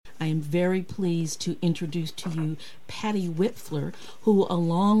I am very pleased to introduce to you Patty Wipfler, who,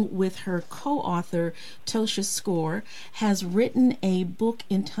 along with her co-author Tosha Score, has written a book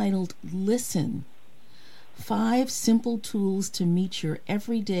entitled Listen: 5 Simple Tools to Meet Your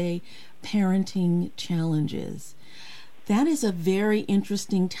Everyday Parenting Challenges. That is a very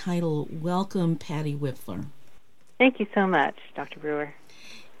interesting title. Welcome, Patty Wipfler. Thank you so much, Dr. Brewer.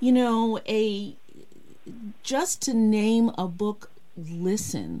 You know, just to name a book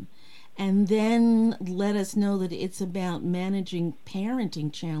Listen, and then let us know that it's about managing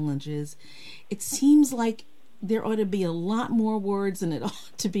parenting challenges, it seems like there ought to be a lot more words and it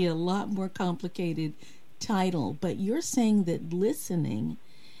ought to be a lot more complicated title. But you're saying that listening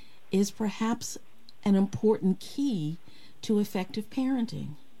is perhaps an important key to effective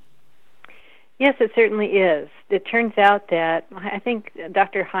parenting. Yes, it certainly is. It turns out that, I think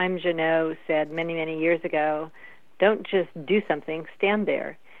Dr. Haim Janot said many, many years ago, don't just do something, stand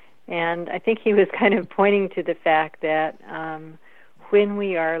there. And I think he was kind of pointing to the fact that when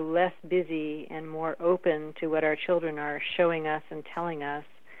we are less busy and more open to what our children are showing us and telling us,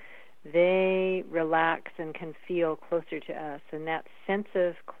 they relax and can feel closer to us. And that sense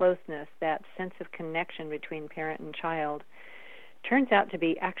of closeness, that sense of connection between parent and child, turns out to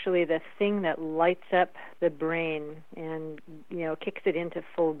be actually the thing that lights up the brain and, kicks it into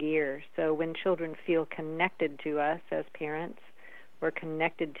full gear. So when children feel connected to us as parents or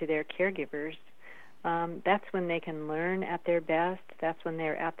connected to their caregivers, that's when they can learn at their best. That's when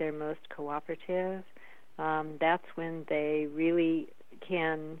they're at their most cooperative. That's when they really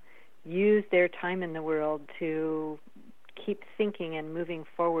can use their time in the world to keep thinking and moving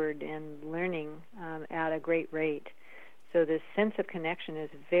forward and learning at a great rate. So this sense of connection is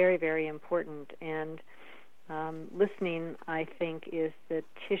very, very important. And listening, I think, is the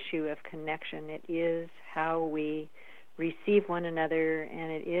tissue of connection. It is how we receive one another,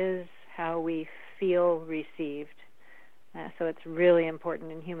 and it is how we feel received. So it's really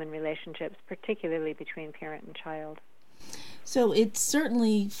important in human relationships, particularly between parent and child. So it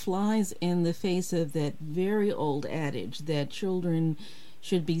certainly flies in the face of that very old adage that children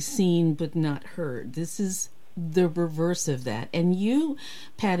should be seen but not heard. This is the reverse of that. And you,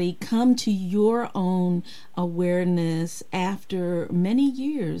 Patty, come to your own awareness after many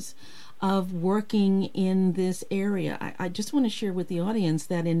years of working in this area. I just want to share with the audience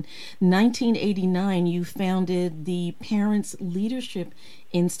that in 1989 you founded the Parents Leadership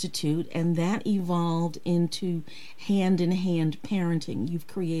Institute, and that evolved into hand-in-hand parenting. You've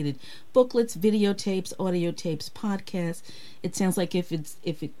created booklets, videotapes, audio tapes, podcasts. It sounds like if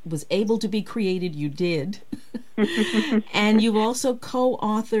it was able to be created, you did. And you've also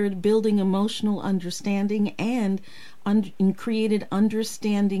co-authored Building Emotional Understanding and created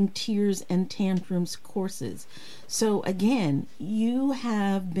Understanding Tears and Tantrums courses. So again, you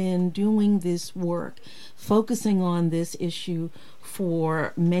have been doing this work, focusing on this issue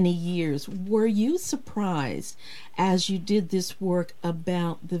for many years. Were you surprised as you did this work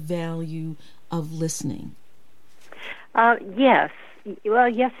about the value of listening? Yes. Well,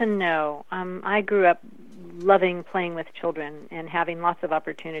 yes and no. I grew up loving playing with children and having lots of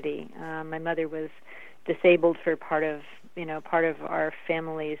opportunity. My mother was disabled for part of our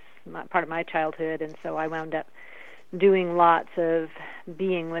family's, part of my childhood, and so I wound up doing lots of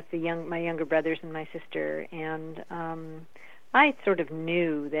being with my younger brothers and my sister, and I sort of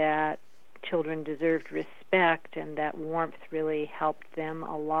knew that children deserved respect and that warmth really helped them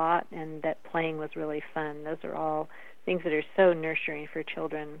a lot, and that playing was really fun. Those are all things that are so nurturing for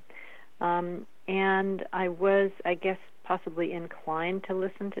children. And I was, I guess, possibly inclined to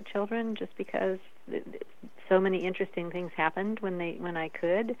listen to children just because so many interesting things happened when I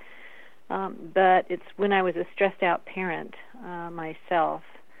could. But it's when I was a stressed-out parent myself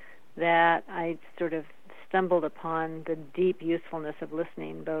that I sort of stumbled upon the deep usefulness of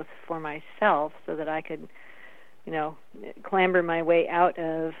listening, both for myself so that I could, clamber my way out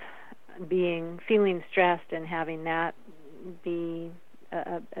of feeling stressed and having that be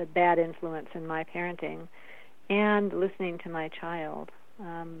a bad influence in my parenting, and listening to my child.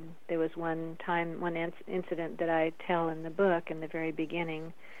 There was one incident that I tell in the book in the very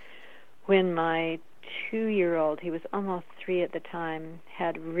beginning when my 2-year-old, he was almost 3 at the time,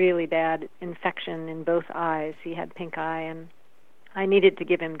 had really bad infection in both eyes. He had pink eye, and I needed to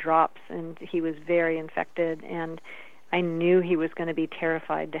give him drops, and he was very infected, and I knew he was going to be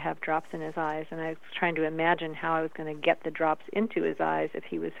terrified to have drops in his eyes, and I was trying to imagine how I was going to get the drops into his eyes if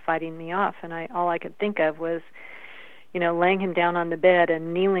he was fighting me off, and all I could think of was, laying him down on the bed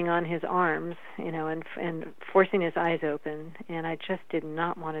and kneeling on his arms, and forcing his eyes open. And I just did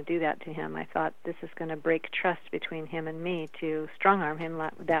not want to do that to him. I thought, this is going to break trust between him and me to strong-arm him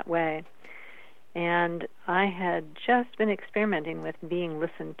that way. And I had just been experimenting with being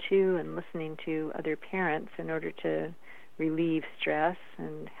listened to and listening to other parents in order to relieve stress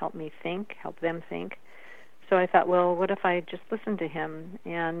and help them think. So I thought, well, what if I just listened to him?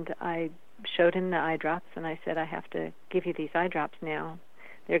 And I showed him the eye drops, and I said, I have to give you these eye drops now.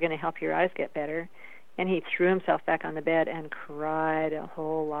 They're going to help your eyes get better. And he threw himself back on the bed and cried a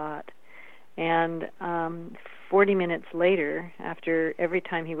whole lot. And 40 minutes later, after every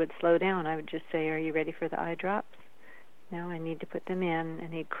time he would slow down, I would just say, are you ready for the eye drops? No, I need to put them in.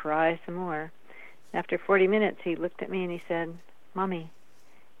 And he'd cry some more. After 40 minutes, he looked at me and he said, Mommy,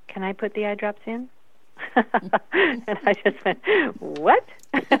 can I put the eye drops in? And I just went, what?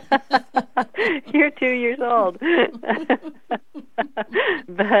 You're 2 years old.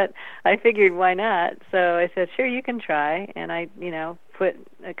 But I figured, why not? So I said, sure, you can try. And I, put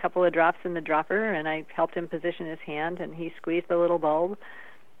a couple of drops in the dropper, and I helped him position his hand, and he squeezed the little bulb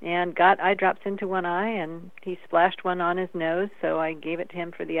and got eye drops into one eye, and he splashed one on his nose, so I gave it to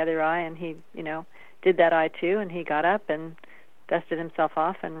him for the other eye, and he, did that eye too, and he got up and dusted himself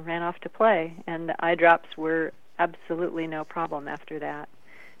off and ran off to play. And the eye drops were absolutely no problem after that.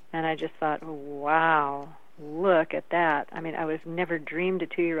 And I just thought, wow, look at that. I mean, I was never dreamed a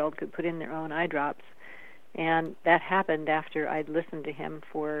 2-year-old could put in their own eye drops. And that happened after I'd listened to him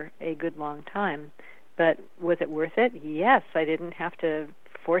for a good long time. But was it worth it? Yes. I didn't have to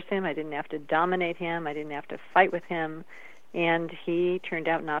force him. I didn't have to dominate him. I didn't have to fight with him. And he turned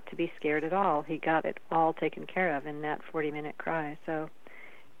out not to be scared at all. He got it all taken care of in that 40-minute cry. So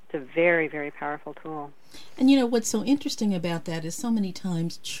it's a very, very powerful tool. And what's so interesting about that is so many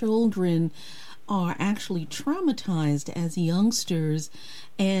times children are actually traumatized as youngsters,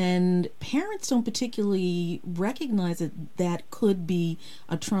 and parents don't particularly recognize that could be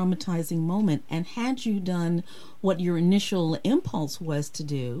a traumatizing moment. And had you done what your initial impulse was to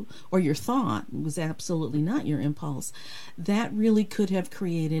do, or your thought was absolutely not your impulse, that really could have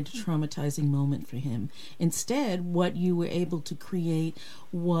created a traumatizing moment for him. Instead, what you were able to create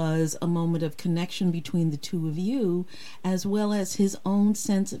was a moment of connection between the two of you, as well as his own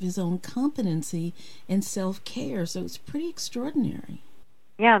sense of his own competency and self-care. So it's pretty extraordinary.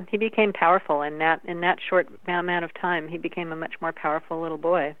 Yeah, he became powerful in that short amount of time. He became a much more powerful little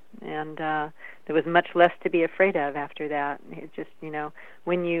boy, and there was much less to be afraid of after that. It just,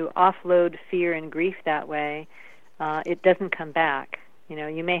 when you offload fear and grief that way, it doesn't come back.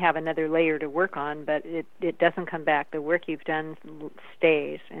 You may have another layer to work on, but it doesn't come back. The work you've done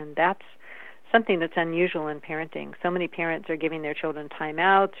stays, and that's something that's unusual in parenting. So many parents are giving their children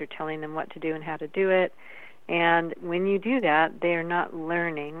timeouts or telling them what to do and how to do it. And when you do that, they're not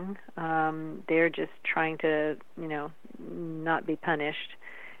learning. They're just trying to, not be punished.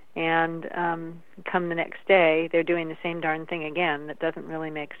 And come the next day, they're doing the same darn thing again. That doesn't really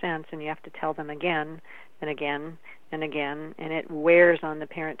make sense, and you have to tell them again and again and again. And it wears on the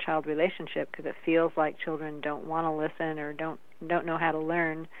parent-child relationship because it feels like children don't want to listen or don't know how to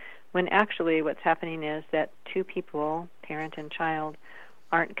learn, when actually what's happening is that two people, parent and child,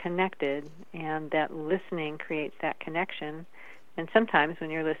 aren't connected, and that listening creates that connection. And sometimes when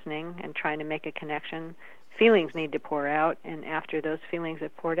you're listening and trying to make a connection, feelings need to pour out, and after those feelings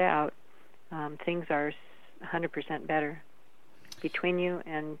have poured out, things are 100% better between you,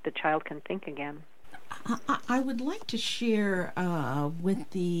 and the child can think again. I would like to share with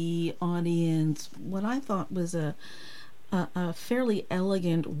the audience what I thought was a fairly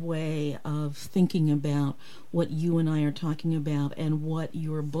elegant way of thinking about what you and I are talking about and what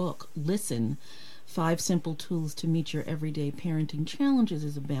your book, Listen, 5 Simple Tools to Meet Your Everyday Parenting Challenges,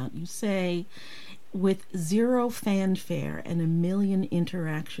 is about. You say, with 0 fanfare and 1 million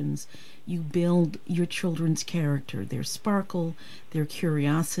interactions, you build your children's character. Their sparkle, their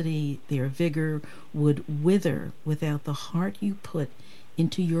curiosity, their vigor would wither without the heart you put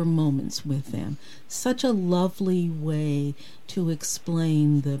into your moments with them. Such a lovely way to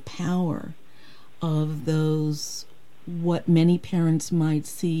explain the power of those, what many parents might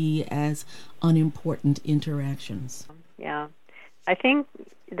see as unimportant interactions. Yeah. I think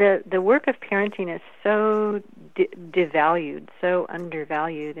the work of parenting is so devalued, so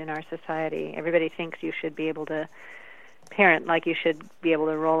undervalued in our society. Everybody thinks you should be able to parent like you should be able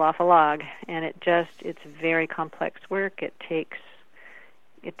to roll off a log, and it's very complex work. It takes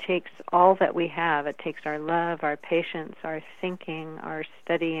all that we have. It takes our love, our patience, our thinking, our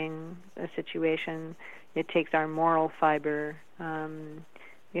studying a situation. It takes our moral fiber.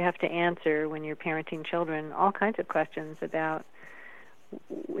 You have to answer, when you're parenting children, all kinds of questions about,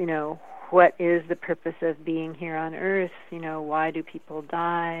 what is the purpose of being here on Earth? Why do people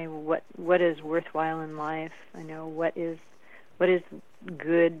die? What is worthwhile in life? What is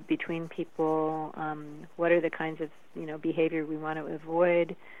good between people? What are the kinds of behavior we want to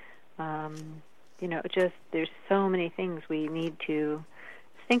avoid? Just there's so many things we need to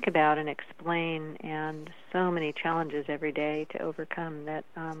think about and explain, and so many challenges every day to overcome that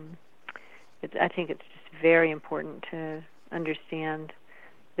I think it's just very important to understand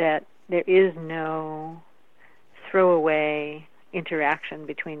that there is no throwaway interaction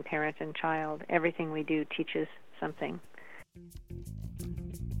between parent and child. Everything we do teaches something.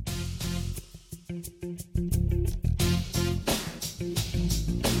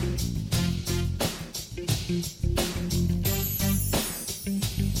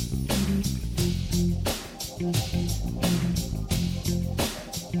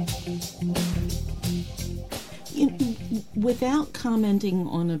 Without commenting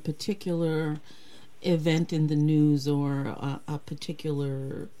on a particular event in the news or a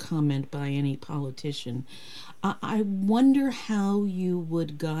particular comment by any politician, I wonder how you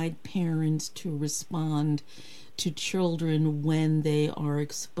would guide parents to respond to children when they are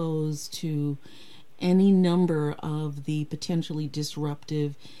exposed to any number of the potentially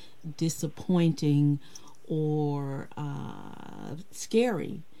disruptive, disappointing, or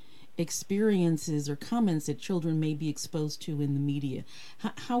scary experiences or comments that children may be exposed to in the media.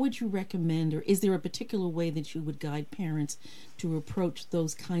 How would you recommend, or is there a particular way that you would guide parents to approach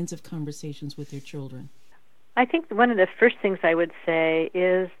those kinds of conversations with their children? I think one of the first things I would say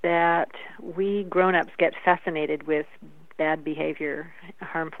is that we grown-ups get fascinated with bad behavior,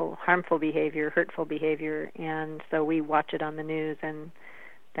 harmful behavior, hurtful behavior, and so we watch it on the news, and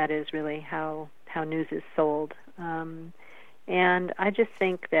that is really how news is sold. And I just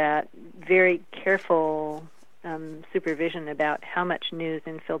think that very careful supervision about how much news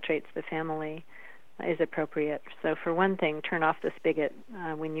infiltrates the family is appropriate. So for one thing, turn off the spigot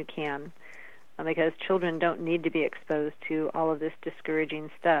when you can, because children don't need to be exposed to all of this discouraging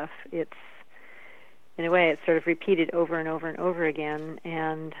stuff. It's, in a way, it's sort of repeated over and over and over again,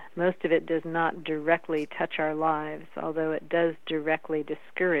 and most of it does not directly touch our lives, although it does directly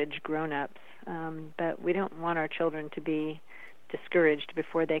discourage grown-ups. But we don't want our children to be discouraged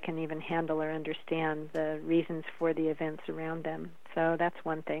before they can even handle or understand the reasons for the events around them. So that's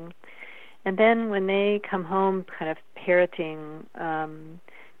one thing. And then when they come home kind of parroting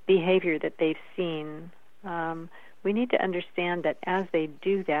behavior that they've seen, we need to understand that as they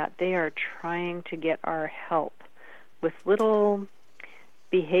do that, they are trying to get our help with little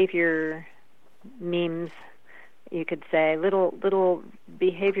behavior memes, you could say, little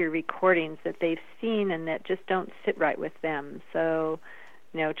behavior recordings that they've seen and that just don't sit right with them. So,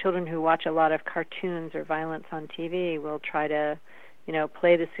 children who watch a lot of cartoons or violence on TV will try to,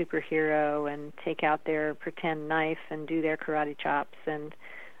 play the superhero and take out their pretend knife and do their karate chops. And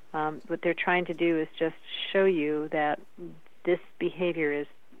what they're trying to do is just show you that this behavior has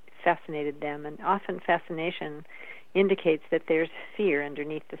fascinated them. And often fascination indicates that there's fear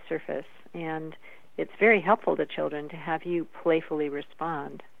underneath the surface. And it's very helpful to children to have you playfully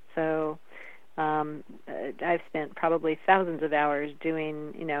respond. So I've spent probably thousands of hours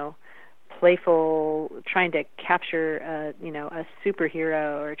doing, playful, trying to capture, a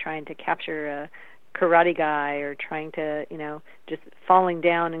superhero, or trying to capture a karate guy, or trying to, just falling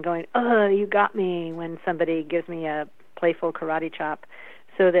down and going, "Oh, you got me," when somebody gives me a playful karate chop,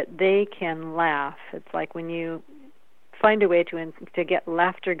 so that they can laugh. It's like when you find a way to get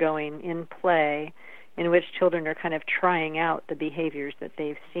laughter going in play, in which children are kind of trying out the behaviors that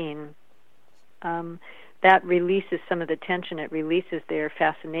they've seen. That releases some of the tension. It releases their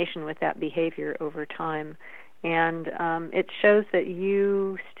fascination with that behavior over time. And it shows that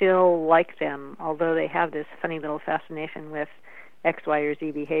you still like them, although they have this funny little fascination with X, Y, or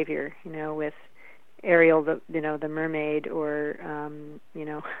Z behavior, with Ariel, the mermaid, or,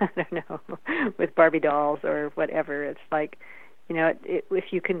 I don't know, with Barbie dolls or whatever. It's like,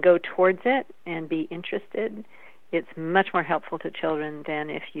 if you can go towards it and be interested, it's much more helpful to children than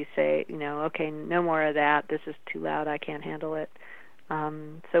if you say, okay, no more of that. This is too loud. I can't handle it.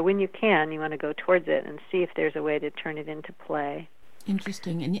 So when you can, you want to go towards it and see if there's a way to turn it into play.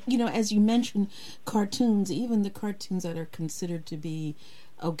 Interesting. And, as you mentioned, cartoons, even the cartoons that are considered to be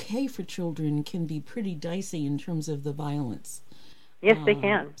okay for children can be pretty dicey in terms of the violence. Yes, they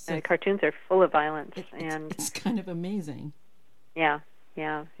can. So cartoons are full of violence. It's kind of amazing. Yeah.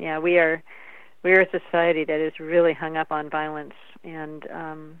 We are a society that is really hung up on violence. And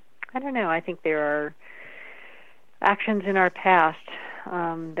I don't know, I think there are actions in our past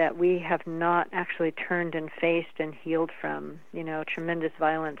that we have not actually turned and faced and healed from. Tremendous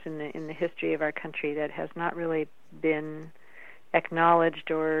violence in the history of our country that has not really been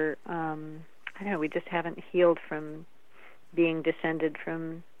acknowledged, or I don't know, we just haven't healed from being descended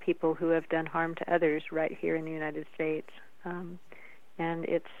from people who have done harm to others right here in the United States. And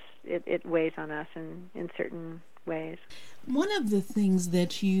it weighs on us in certain ways. One of the things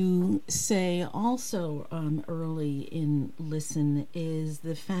that you say also early in Listen is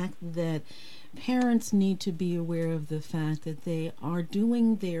the fact that parents need to be aware of the fact that they are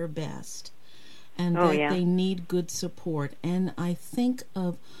doing their best and they need good support. And I think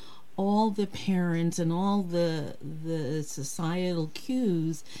of all the parents and all the societal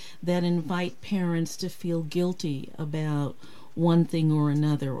cues that invite parents to feel guilty about one thing or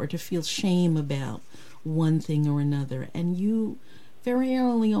another, or to feel shame about one thing or another. And you very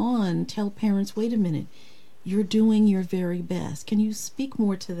early on tell parents, wait a minute, you're doing your very best. Can you speak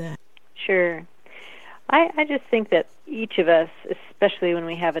more to that? Sure. I just think that each of us, especially when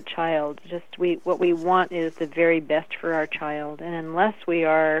we have a child, what we want is the very best for our child. And unless we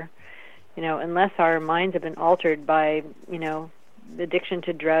are, unless our minds have been altered by, addiction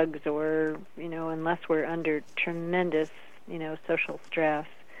to drugs, or, unless we're under tremendous, social stress,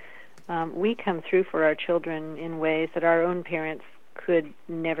 we come through for our children in ways that our own parents could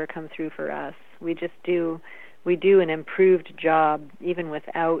never come through for us. We do an improved job even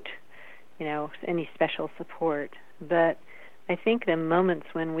without, any special support. But I think the moments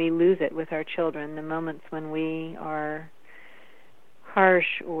when we lose it with our children, the moments when we are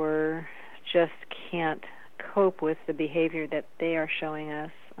harsh or just can't cope with the behavior that they are showing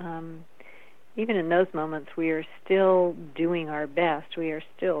us, even in those moments, we are still doing our best. We are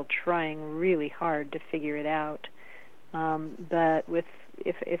still trying really hard to figure it out. But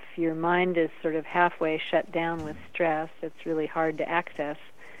if your mind is sort of halfway shut down with stress, it's really hard to access,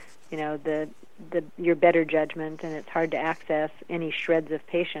 your better judgment, and it's hard to access any shreds of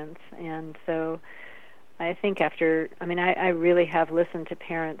patience. And so I think I really have listened to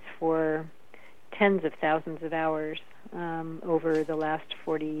parents for tens of thousands of hours over the last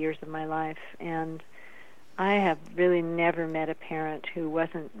 40 years of my life, and I have really never met a parent who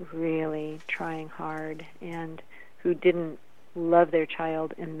wasn't really trying hard and who didn't love their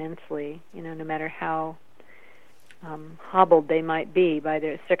child immensely, no matter how hobbled they might be by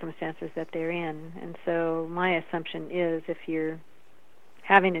the circumstances that they're in. And so my assumption is, if you're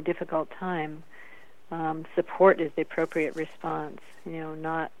having a difficult time, support is the appropriate response,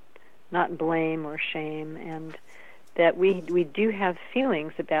 not blame or shame, and that we do have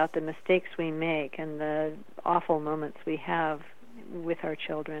feelings about the mistakes we make and the awful moments we have with our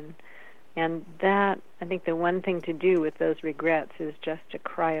children. And that, I think the one thing to do with those regrets is just to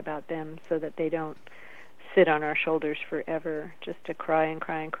cry about them so that they don't sit on our shoulders forever, just to cry and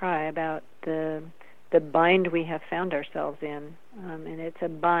cry and cry about the bind we have found ourselves in. And it's a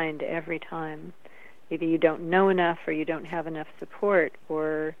bind every time. Either you don't know enough, or you don't have enough support,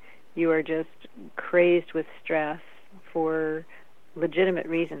 or you are just crazed with stress for legitimate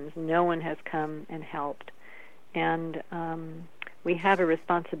reasons. No one has come and helped. And we have a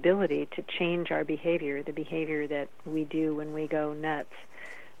responsibility to change our behavior, the behavior that we do when we go nuts.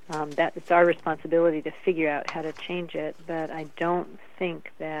 That it's our responsibility to figure out how to change it, but I don't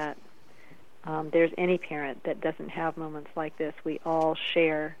think that there's any parent that doesn't have moments like this. We all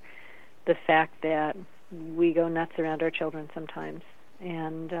share the fact that we go nuts around our children sometimes.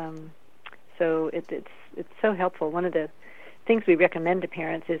 And so it's so helpful. One of the things we recommend to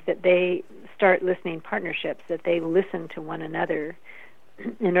parents is that they start listening partnerships, that they listen to one another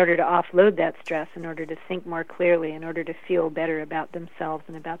in order to offload that stress, in order to think more clearly, in order to feel better about themselves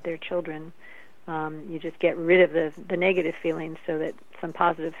and about their children. You just get rid of the negative feelings so that some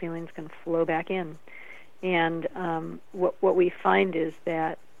positive feelings can flow back in. And what we find is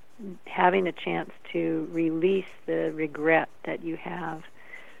that having a chance to release the regret that you have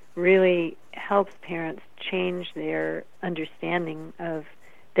really helps parents change their understanding of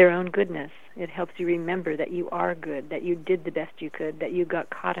their own goodness. It helps you remember that you are good, that you did the best you could, that you got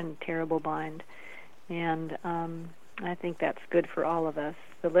caught in a terrible bind. And I think that's good for all of us.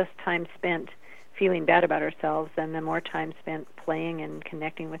 The less time spent feeling bad about ourselves, and the more time spent playing and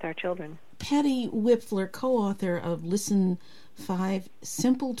connecting with our children. Patty Wipfler, co-author of Listen, 5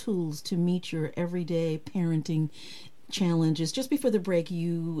 Simple Tools to Meet Your Everyday Parenting Challenges. Just before the break,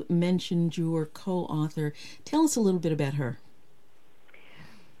 you mentioned your co-author. Tell us a little bit about her.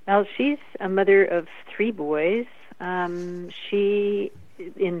 Well, she's a mother of 3 boys. She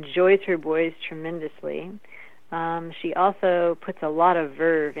enjoys her boys tremendously. She also puts a lot of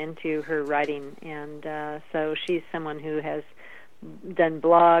verve into her writing, and so she's someone who has done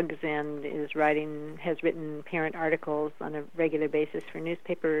blogs and has written parent articles on a regular basis for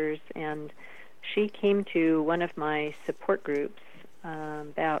newspapers. And she came to one of my support groups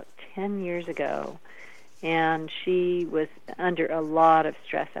about 10 years ago, and she was under a lot of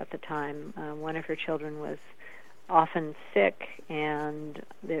stress at the time. One of her children was often sick, and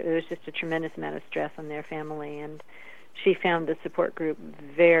there was just a tremendous amount of stress on their family, and she found the support group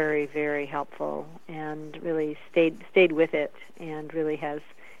very, very helpful and really stayed with it, and really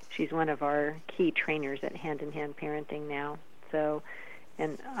she's one of our key trainers at Hand in Hand Parenting now. So,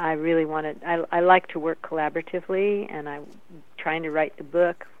 and I really I like to work collaboratively, and trying to write the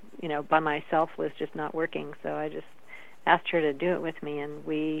book, by myself was just not working. So I just asked her to do it with me, and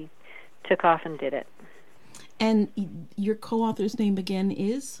we took off and did it. And your co-author's name again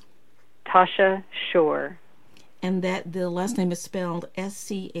is? Tasha Shore. And that the last name is spelled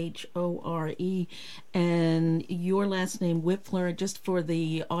Schore, and your last name, Wipfler, just for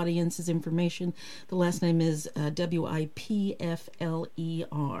the audience's information, the last name is Wipfler.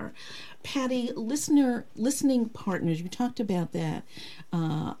 Patty, listening partners, you talked about that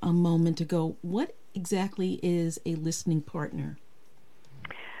a moment ago. What exactly is a listening partner?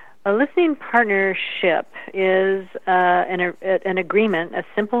 A listening partnership is an agreement, a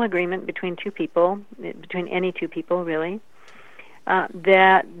simple agreement between two people, between any two people really,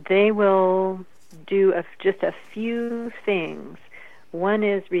 that they will do just a few things. One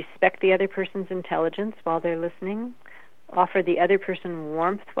is respect the other person's intelligence while they're listening, offer the other person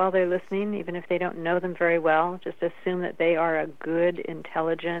warmth while they're listening, even if they don't know them very well. Just assume that they are a good,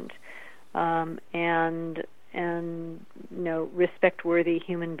 intelligent, and respect-worthy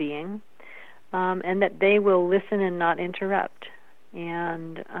human being, and that they will listen and not interrupt,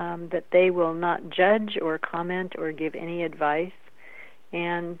 and that they will not judge or comment or give any advice,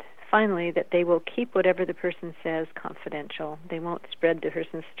 and finally that they will keep whatever the person says confidential. They won't spread the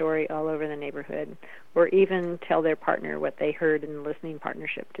person's story all over the neighborhood or even tell their partner what they heard in the listening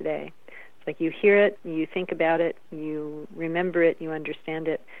partnership today. It's like you hear it, you think about it, you remember it, you understand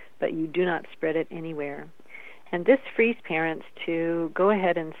it, but you do not spread it anywhere. And this frees parents to go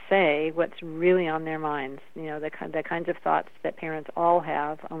ahead and say what's really on their minds, the kinds of thoughts that parents all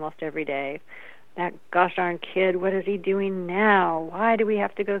have almost every day. That gosh darn kid, what is he doing now? Why do we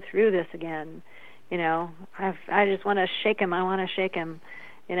have to go through this again? I just want to shake him. I want to shake him.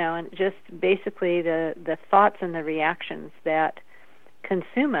 And just basically the thoughts and the reactions that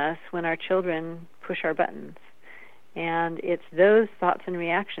consume us when our children push our buttons. And it's those thoughts and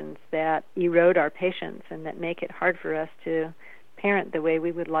reactions that erode our patience and that make it hard for us to parent the way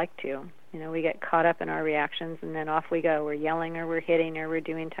we would like to. We get caught up in our reactions, and then off we go. We're yelling, or we're hitting, or we're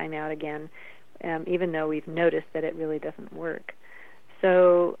doing timeout again, even though we've noticed that it really doesn't work.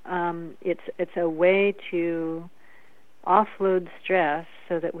 So it's a way to offload stress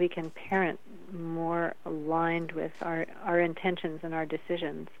so that we can parent more aligned with our intentions and our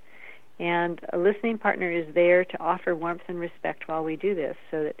decisions. And a listening partner is there to offer warmth and respect while we do this,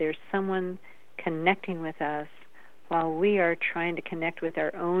 so that there's someone connecting with us while we are trying to connect with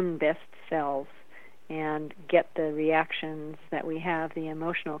our own best selves and get the reactions that we have, the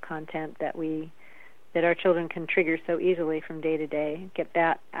emotional content that our children can trigger so easily from day to day, get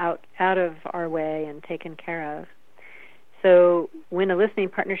that out of our way and taken care of. So when a listening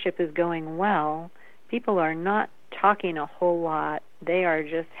partnership is going well, people are not talking a whole lot. They are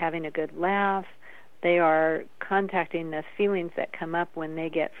just having a good laugh. They are contacting the feelings that come up when they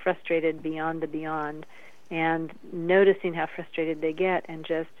get frustrated beyond the beyond, and noticing how frustrated they get, and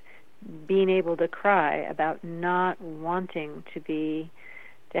just being able to cry about not wanting to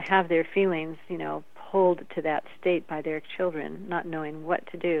have their feelings, pulled to that state by their children, not knowing what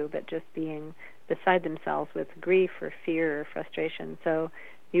to do, but just being beside themselves with grief or fear or frustration. So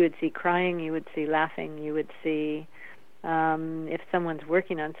you would see crying, you would see laughing, you would see if someone's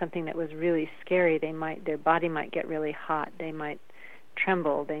working on something that was really scary, their body might get really hot, they might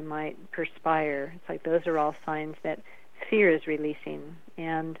tremble, they might perspire. It's like those are all signs that fear is releasing.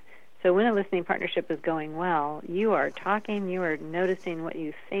 And so when a listening partnership is going well, you are talking, you are noticing what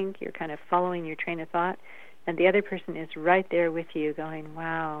you think, you're kind of following your train of thought, and the other person is right there with you going,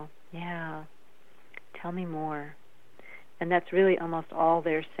 wow, yeah, tell me more. And that's really almost all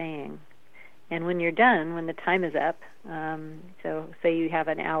they're saying. And when you're done, when the time is up, so say you have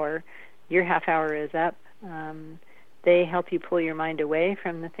an hour, your half hour is up, they help you pull your mind away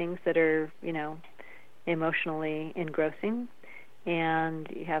from the things that are, emotionally engrossing, and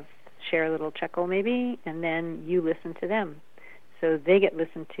you share a little chuckle maybe, and then you listen to them. So they get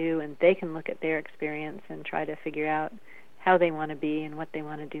listened to, and they can look at their experience and try to figure out how they want to be and what they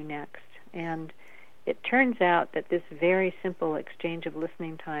want to do next. And it turns out that this very simple exchange of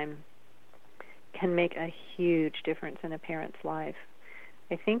listening time can make a huge difference in a parent's life.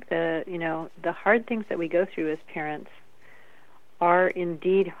 I think the hard things that we go through as parents are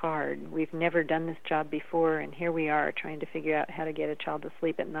indeed hard. We've never done this job before, and here we are trying to figure out how to get a child to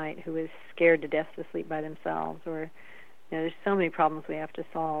sleep at night who is scared to death to sleep by themselves. Or, there's so many problems we have to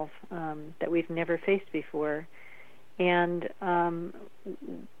solve that we've never faced before. And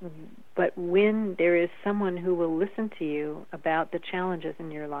but when there is someone who will listen to you about the challenges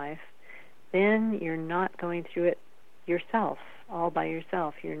in your life, then you're not going through it yourself, all by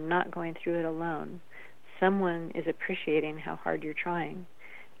yourself. You're not going through it alone. Someone is appreciating how hard you're trying,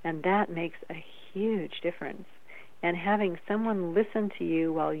 and that makes a huge difference. And having someone listen to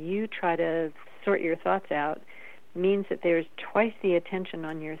you while you try to sort your thoughts out means that there's twice the attention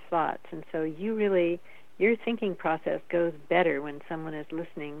on your thoughts, and so your thinking process goes better when someone is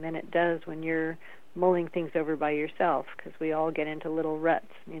listening than it does when you're mulling things over by yourself, because we all get into little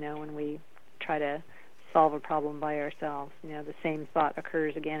ruts, when we try to solve a problem by ourselves. The same thought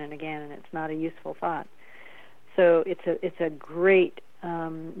occurs again and again, and it's not a useful thought. So it's a great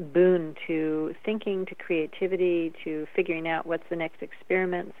boon to thinking, to creativity, to figuring out what's the next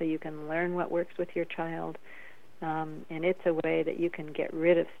experiment so you can learn what works with your child. And it's a way that you can get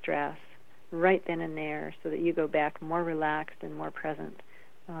rid of stress right then and there so that you go back more relaxed and more present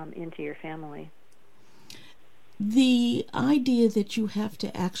into your family. The idea that you have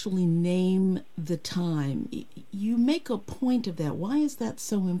to actually name the time, you make a point of that. Why is that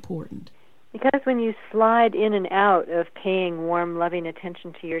so important? Because when you slide in and out of paying warm, loving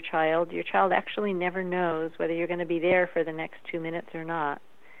attention to your child actually never knows whether you're going to be there for the next 2 minutes or not.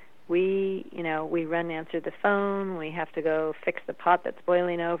 We run to answer the phone. We have to go fix the pot that's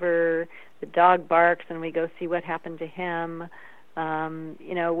boiling over. The dog barks, and we go see what happened to him.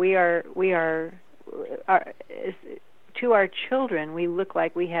 To our children, we look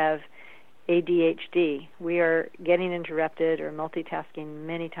like we have ADHD. We are getting interrupted or multitasking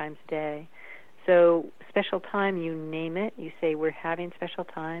many times a day. So special time, you name it. You say, we're having special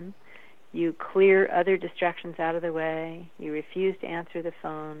time. You clear other distractions out of the way. You refuse to answer the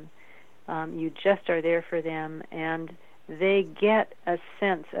phone. You just are there for them, and they get a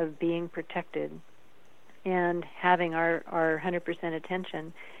sense of being protected and having our 100%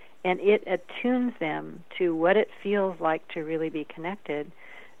 attention. And it attunes them to what it feels like to really be connected.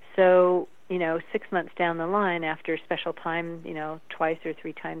 So, 6 months down the line, after special time, twice or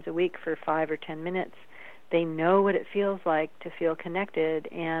 3 times a week for 5 or 10 minutes, they know what it feels like to feel connected,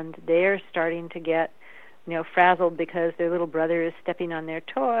 and they're starting to get, frazzled because their little brother is stepping on their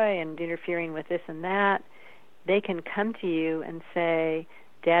toy and interfering with this and that. They can come to you and say,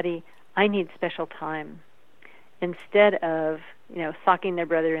 Daddy, I need special time. Instead of, socking their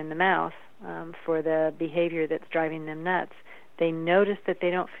brother in the mouth for the behavior that's driving them nuts, they notice that they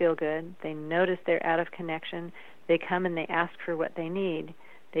don't feel good. They notice they're out of connection. They come and they ask for what they need.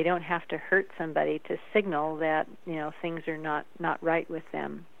 They don't have to hurt somebody to signal that, things are not right with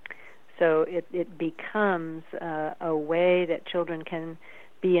them. So it becomes a way that children can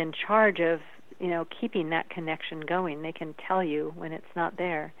be in charge of, keeping that connection going. They can tell you when it's not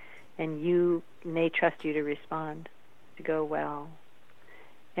there, and they trust you to respond, to go well.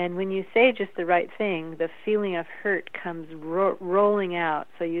 And when you say just the right thing, the feeling of hurt comes rolling out.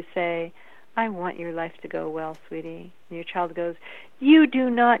 So you say, I want your life to go well, sweetie. And your child goes, you do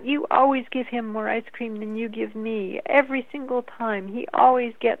not. You always give him more ice cream than you give me. Every single time. He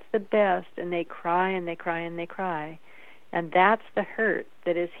always gets the best. And they cry and they cry and they cry. And that's the hurt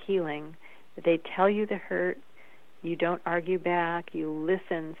that is healing. They tell you the hurt. You don't argue back. You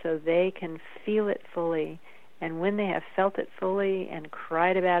listen so they can feel it fully. And when they have felt it fully and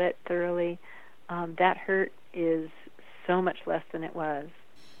cried about it thoroughly, that hurt is so much less than it was.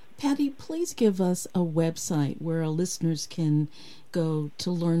 Patty, please give us a website where our listeners can go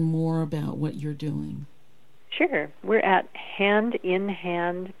to learn more about what you're doing. Sure. We're at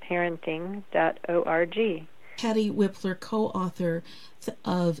handinhandparenting.org. Patty Wipfler, co-author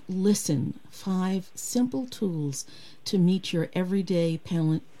of Listen, 5 Simple Tools to Meet Your Everyday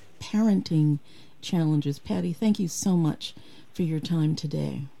Parenting Challenges. Patty, thank you so much for your time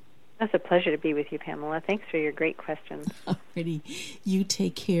today. It's a pleasure to be with you, Pamela. Thanks for your great questions. Alrighty. You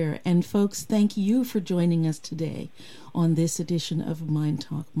take care. And folks, thank you for joining us today on this edition of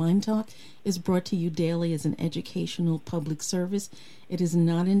MyNDTALK. MyNDTALK is brought to you daily as an educational public service. It is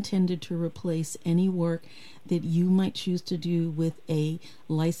not intended to replace any work that you might choose to do with a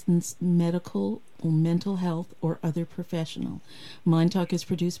licensed medical mental health, or other professional. Mind Talk is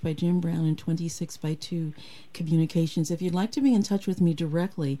produced by Jim Brown and 26 by 2 Communications. If you'd like to be in touch with me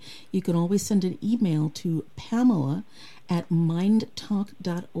directly, you can always send an email to Pamela at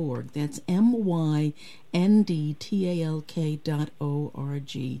MyNDTALK.org. That's MyNDTALK.org.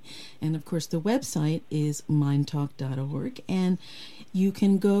 And of course, the website is MyNDTALK.org. And you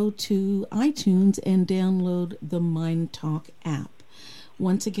can go to iTunes and download the Mind Talk app.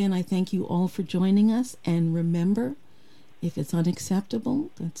 Once again, I thank you all for joining us. And remember, if it's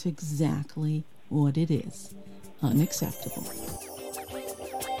unacceptable, that's exactly what it is. Unacceptable.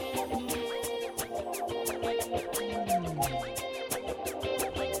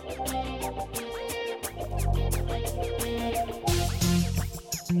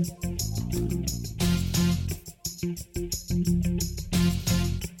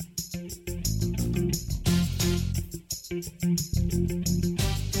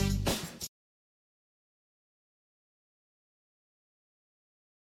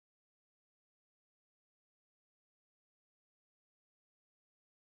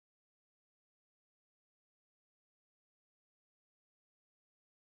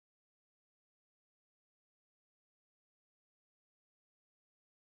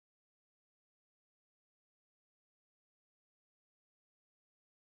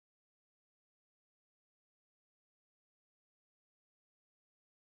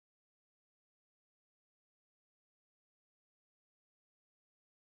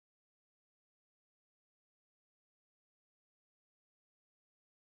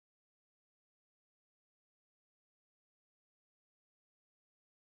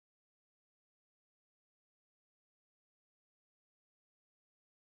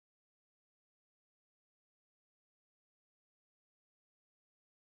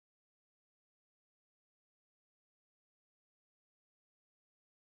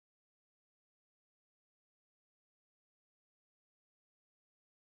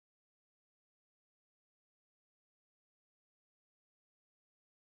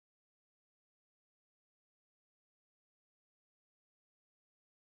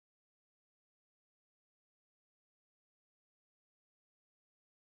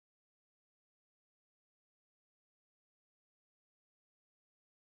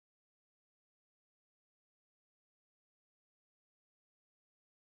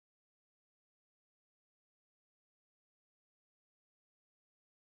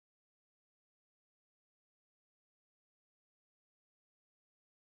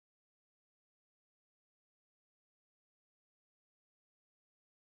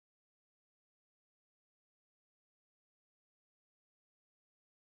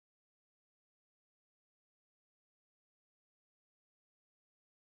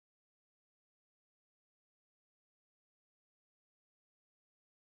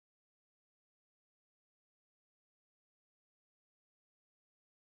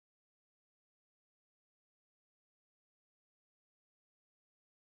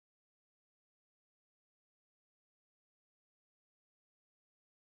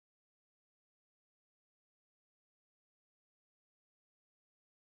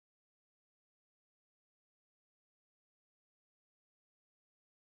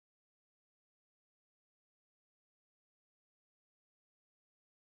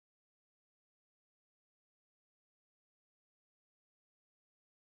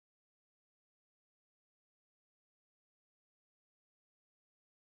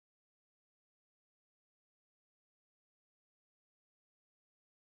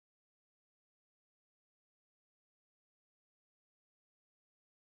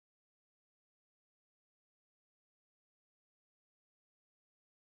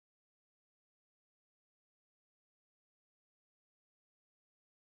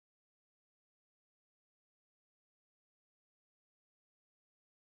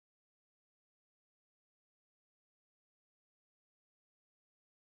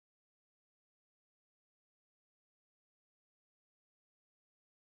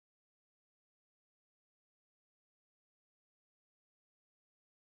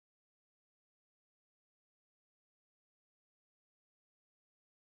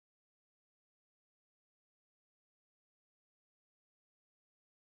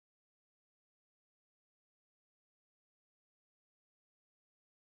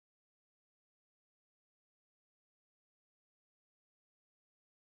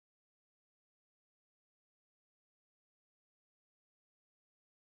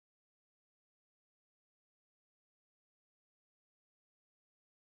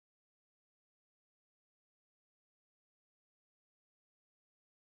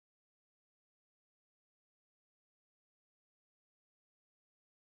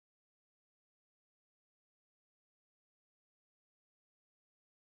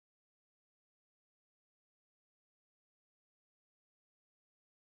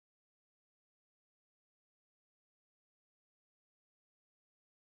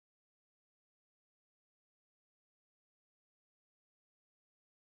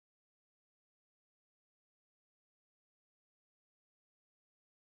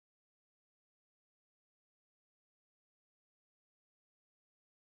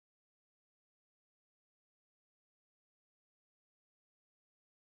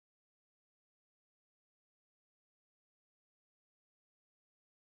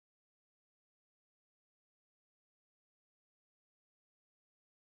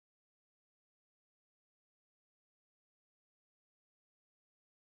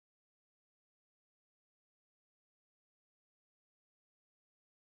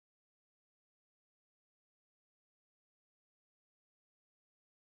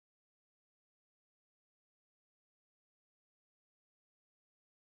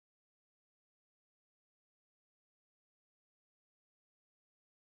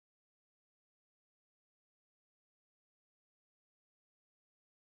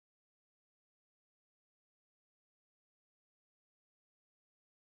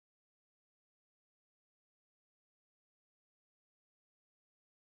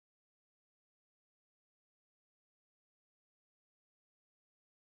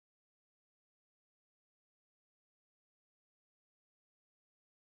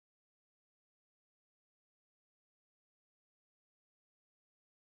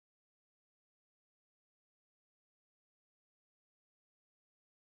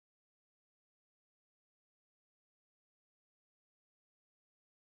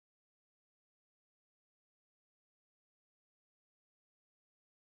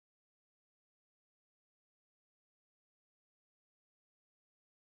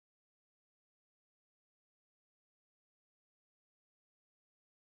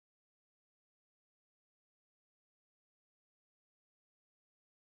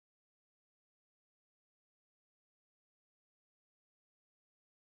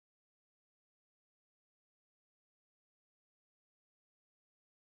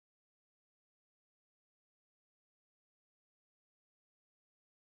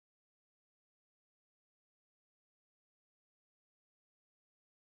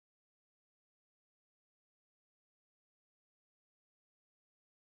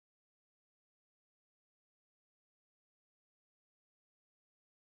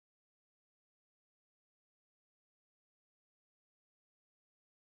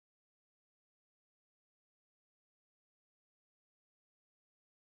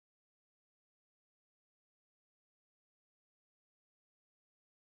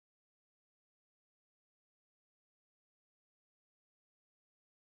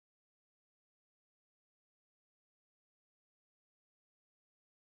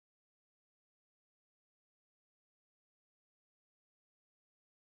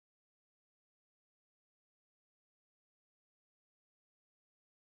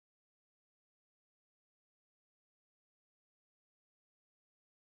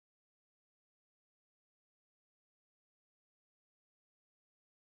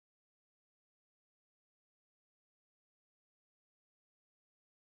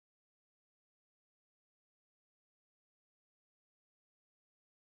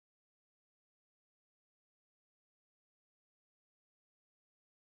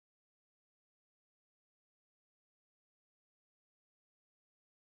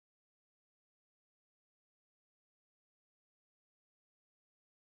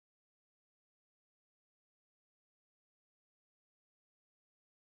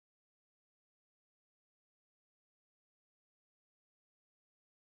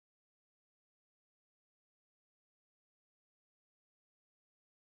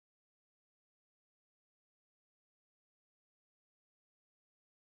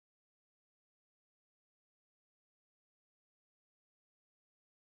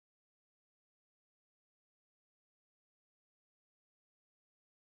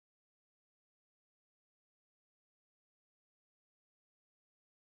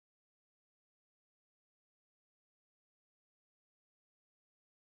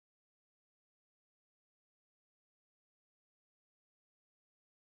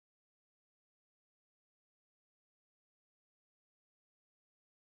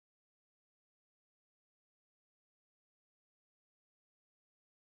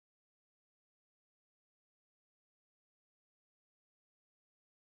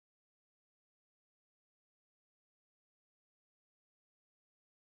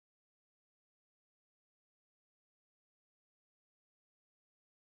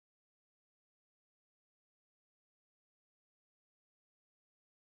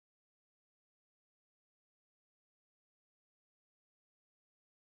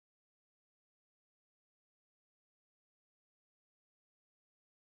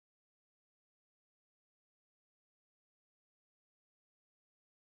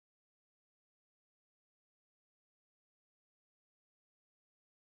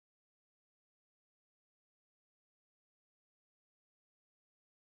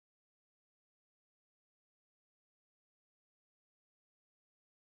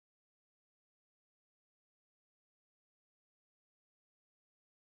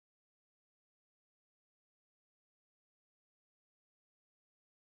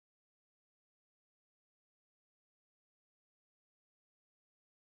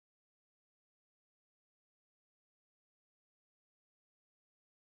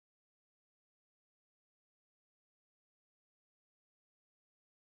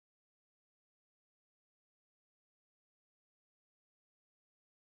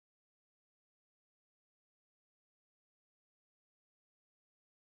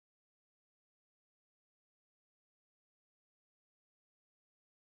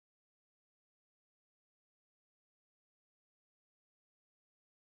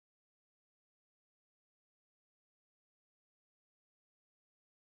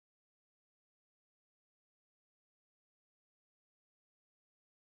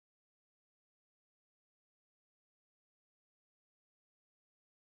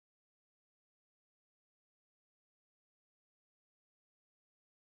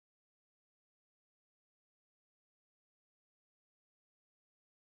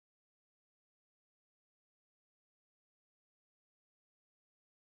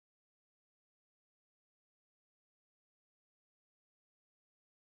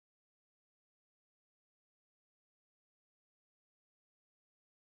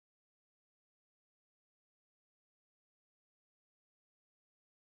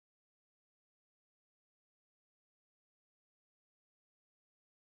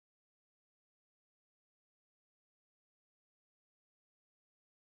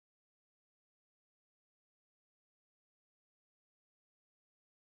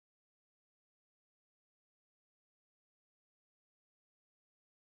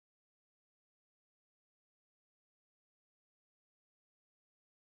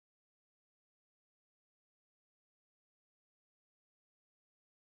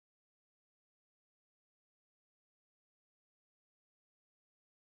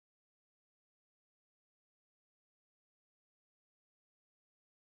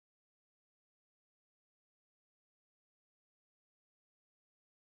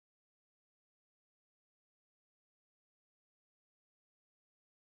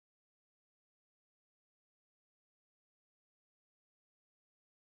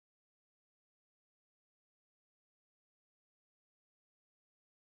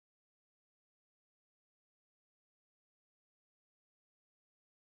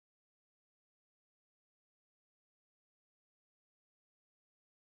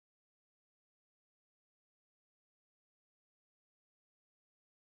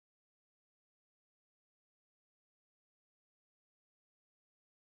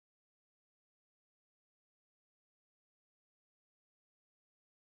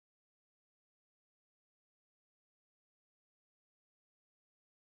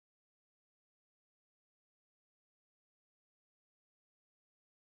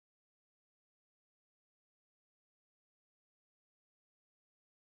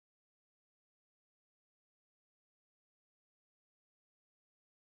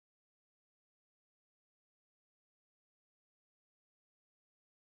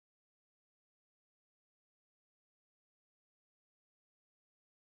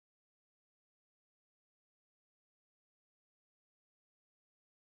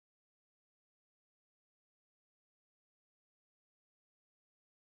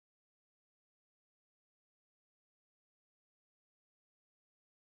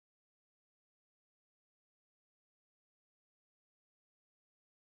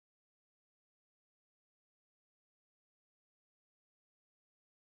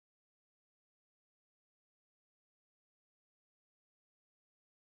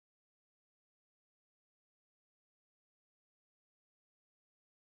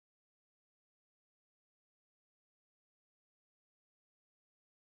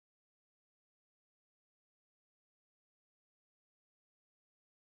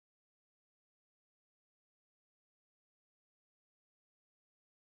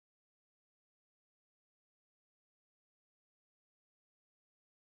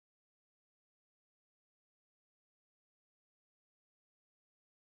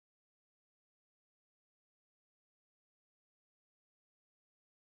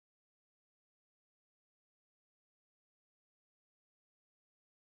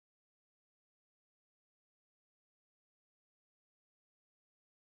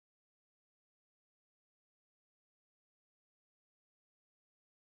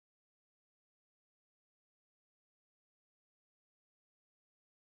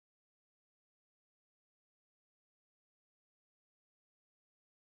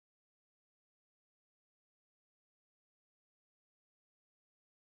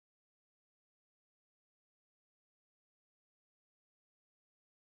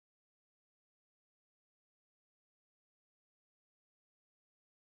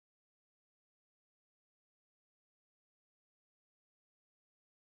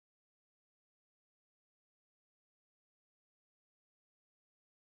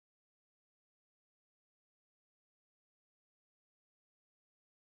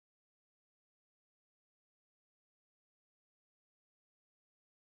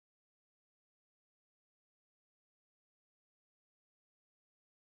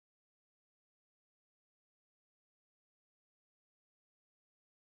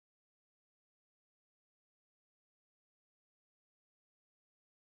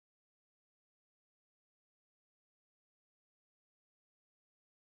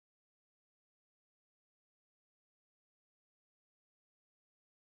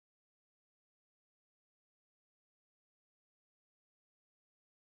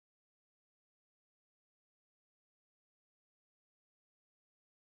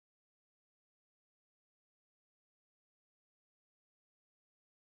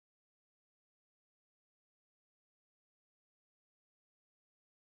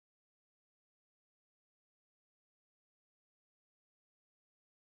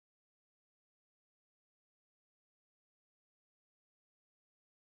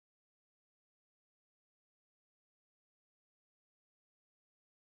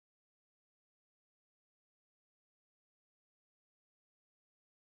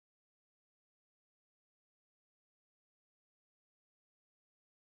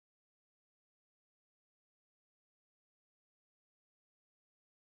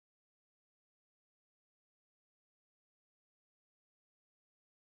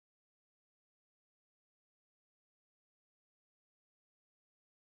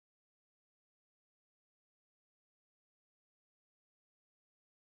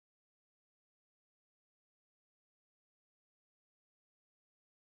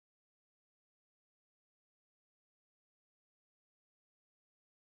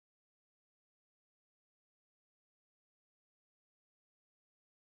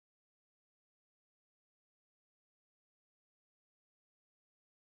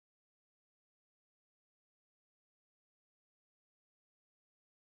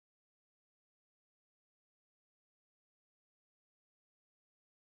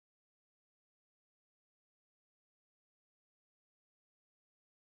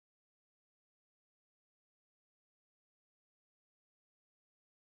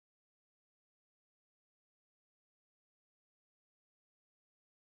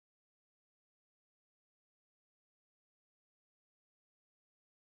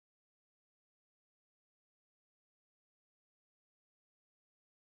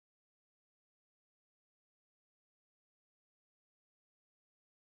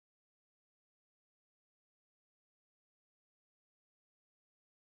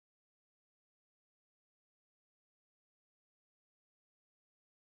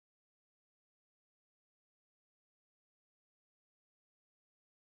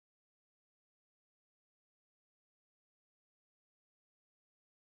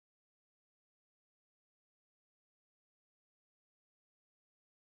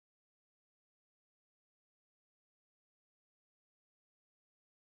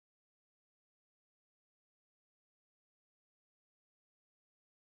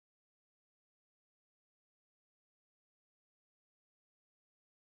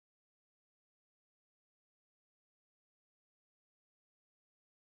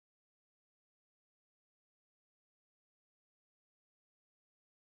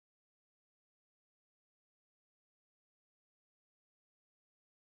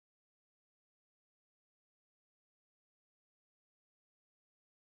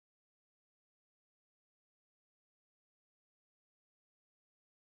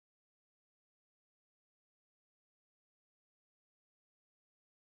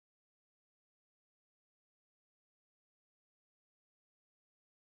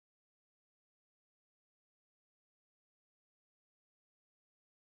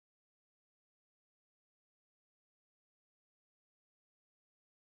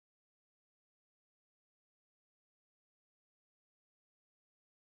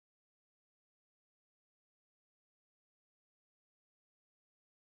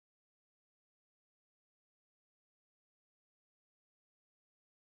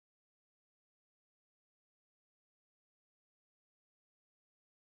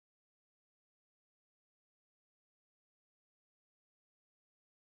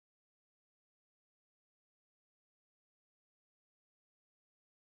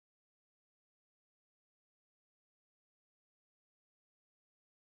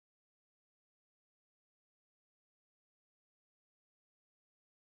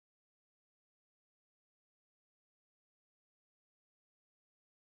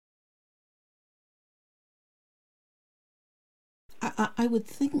 I would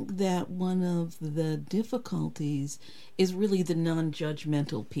think that one of the difficulties is really the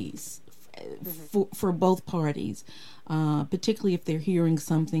non-judgmental piece for both parties, particularly if they're hearing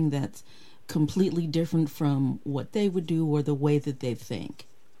something that's completely different from what they would do or the way that they think.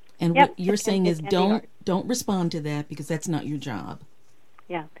 And Yep, what you're saying is be hard. don't respond to that because that's not your job.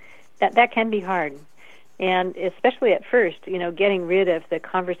 Yeah, that can be hard. And especially at first, getting rid of the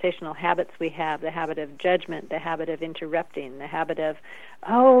conversational habits we have, the habit of judgment, the habit of interrupting, the habit of,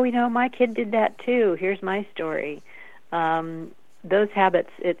 oh, my kid did that too, here's my story. Those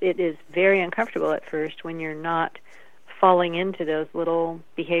habits, it is very uncomfortable at first when you're not falling into those little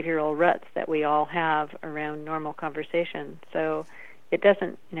behavioral ruts that we all have around normal conversation. So it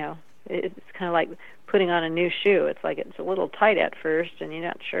doesn't, it's kind of like putting on a new shoe. It's like it's a little tight at first and you're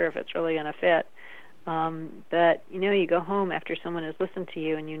not sure if it's really going to fit. But, you go home after someone has listened to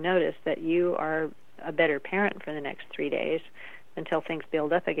you and you notice that you are a better parent for the next 3 days until things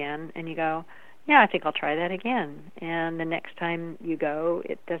build up again, and you go, yeah, I think I'll try that again. And the next time you go,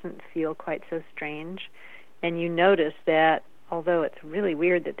 it doesn't feel quite so strange. And you notice that although it's really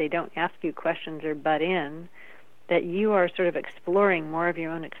weird that they don't ask you questions or butt in, that you are sort of exploring more of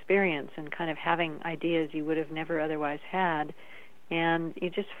your own experience and kind of having ideas you would have never otherwise had. And you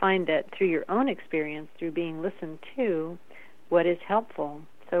just find that through your own experience, through being listened to, what is helpful.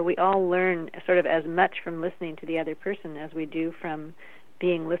 So we all learn sort of as much from listening to the other person as we do from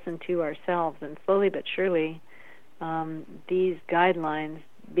being listened to ourselves. And slowly but surely, these guidelines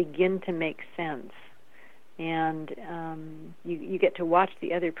begin to make sense. And you get to watch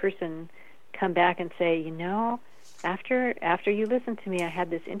the other person come back and say, after you listened to me, I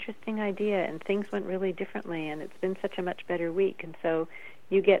had this interesting idea, and things went really differently, and it's been such a much better week. And so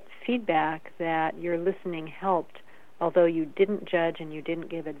you get feedback that your listening helped, although you didn't judge and you didn't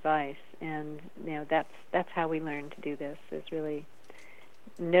give advice. And that's how we learn to do this, is really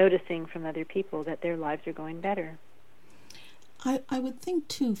noticing from other people that their lives are going better. I would think,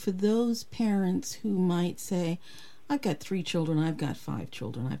 too, for those parents who might say, I've got 3 children, I've got 5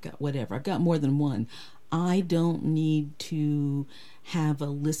 children, I've got whatever, I've got more than one. I don't need to have a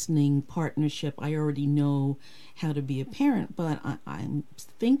listening partnership. I already know how to be a parent, but I'm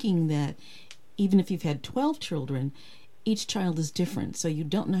thinking that even if you've had 12 children, each child is different. So you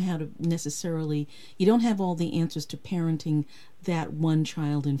don't know how to necessarily, you don't have all the answers to parenting that one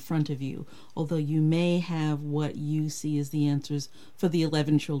child in front of you, although you may have what you see as the answers for the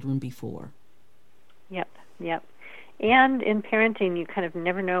 11 children before. Yep. And in parenting, you kind of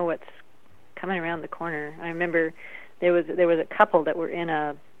never know what's coming around the corner. I remember there was a couple that were in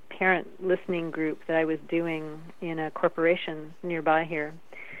a parent listening group that I was doing in a corporation nearby here.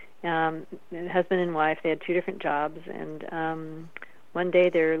 Husband and wife, they had 2 different jobs, and one day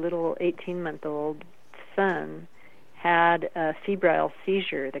their little 18-month-old son had a febrile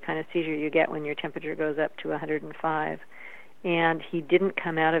seizure, the kind of seizure you get when your temperature goes up to 105, and he didn't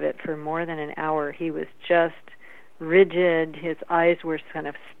come out of it for more than an hour. He was just rigid. His eyes were kind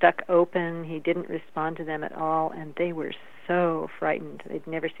of stuck open. He didn't respond to them at all, and they were so frightened. They'd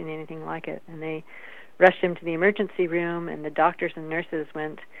never seen anything like it, and they rushed him to the emergency room, and the doctors and nurses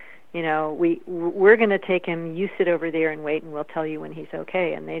went, we're going to take him. You sit over there and wait, and we'll tell you when he's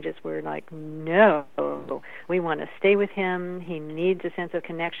okay. And they just were like, no, we want to stay with him. He needs a sense of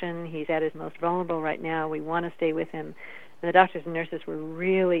connection. He's at his most vulnerable right now. We want to stay with him. And the doctors and nurses were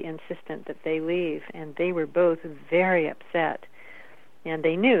really insistent that they leave, and they were both very upset. And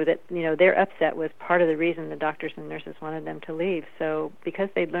they knew that, their upset was part of the reason the doctors and nurses wanted them to leave. So because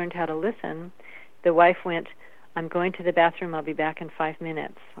they'd learned how to listen, the wife went, I'm going to the bathroom. I'll be back in 5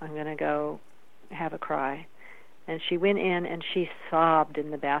 minutes. I'm going to go have a cry. And she went in and she sobbed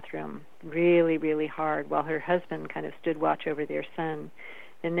in the bathroom really, really hard while her husband kind of stood watch over their son.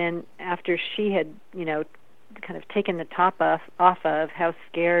 And then after she had, kind of taken the top off of how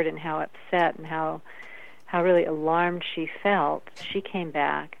scared and how upset and how really alarmed she felt, she came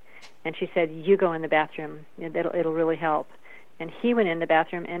back and she said, you go in the bathroom. It'll really help. And he went in the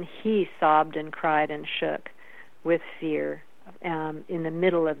bathroom and he sobbed and cried and shook with fear in the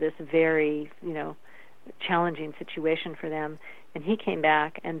middle of this very, challenging situation for them. And he came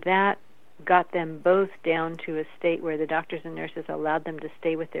back, and that got them both down to a state where the doctors and nurses allowed them to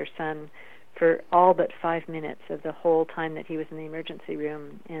stay with their son for all but 5 minutes of the whole time that he was in the emergency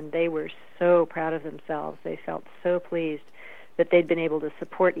room. And they were so proud of themselves. They felt so pleased that they'd been able to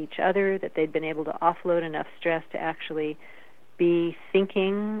support each other, that they'd been able to offload enough stress to actually be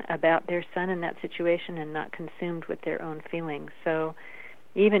thinking about their son in that situation and not consumed with their own feelings. So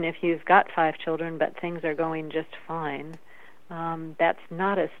even if you've got 5 children but things are going just fine, that's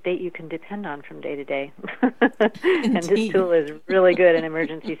not a state you can depend on from day to day. Indeed. And this tool is really good in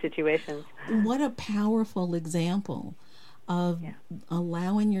emergency situations. What a powerful example of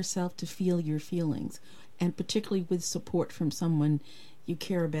allowing yourself to feel your feelings, and particularly with support from someone you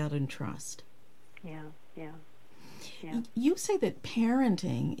care about and trust. Yeah. You say that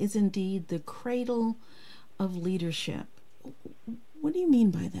parenting is indeed the cradle of leadership. What do you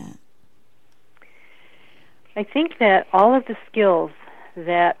mean by that? I think that all of the skills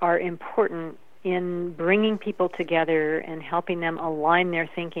that are important in bringing people together and helping them align their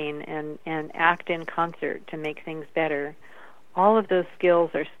thinking and act in concert to make things better, all of those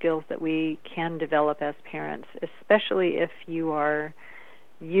skills are skills that we can develop as parents, especially if you are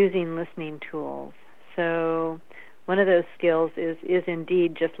using listening tools. So one of those skills is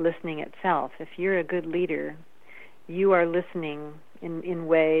indeed just listening itself. If you're a good leader, you are listening in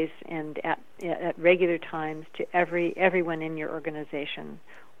ways and at regular times to everyone in your organization,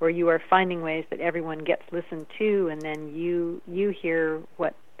 or you are finding ways that everyone gets listened to, and then you hear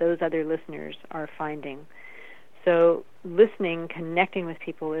what those other listeners are finding. So listening, connecting with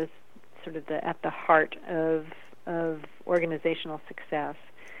people is sort of at the heart of organizational success.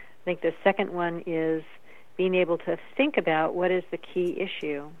 I think the second one is being able to think about what is the key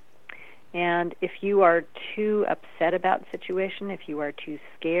issue. And if you are too upset about the situation, if you are too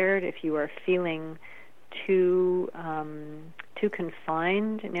scared, if you are feeling too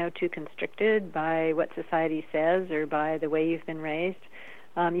confined, too constricted by what society says or by the way you've been raised,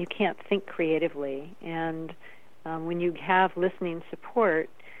 you can't think creatively. And when you have listening support,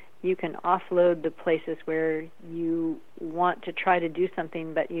 you can offload the places where you want to try to do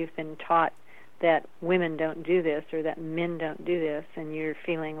something, but you've been taught that women don't do this or that men don't do this, and you're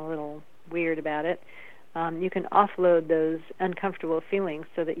feeling a little weird about it. You can offload those uncomfortable feelings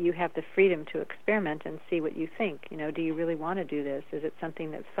so that you have the freedom to experiment and see what you think. Do you really want to do this? Is it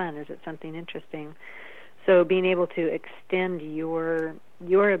something that's fun? Is it something interesting? So being able to extend your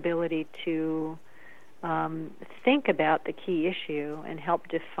ability to think about the key issue and help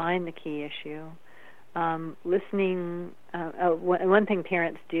define the key issue. Listening, one thing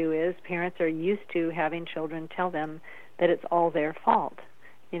parents do is parents are used to having children tell them that it's all their fault.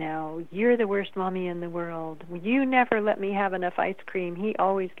 You're the worst mommy in the world. You never let me have enough ice cream. He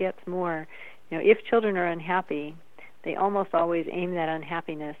always gets more. If children are unhappy, they almost always aim that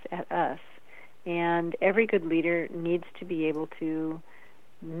unhappiness at us. And every good leader needs to be able to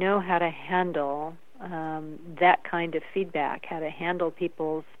know how to handle that kind of feedback, how to handle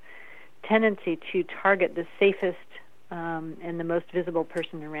people's tendency to target the safest and the most visible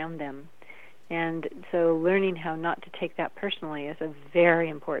person around them. And so learning how not to take that personally is a very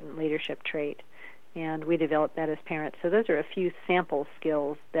important leadership trait, and we develop that as parents. So those are a few sample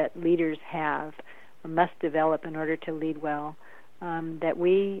skills that leaders have or must develop in order to lead well, that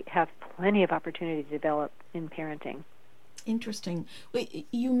we have plenty of opportunity to develop in parenting. Interesting.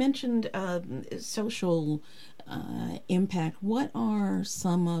 You mentioned social impact. What are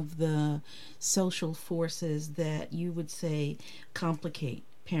some of the social forces that you would say complicate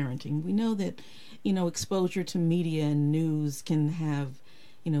parenting? We know that, exposure to media and news can have,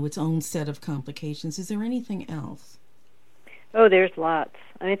 its own set of complications. Is there anything else? Oh, there's lots.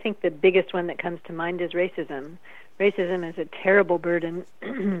 I think the biggest one that comes to mind is racism. Racism is a terrible burden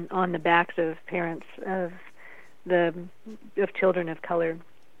on the backs of parents of children of color,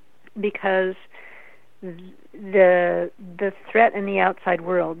 because the threat in the outside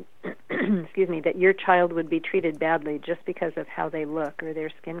world, excuse me, that your child would be treated badly just because of how they look or their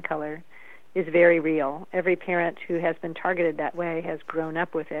skin color is very real. Every parent who has been targeted that way has grown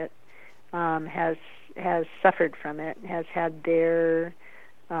up with it, has suffered from it, has had their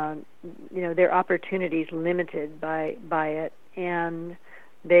opportunities limited by it, and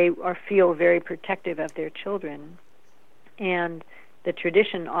they feel very protective of their children. And the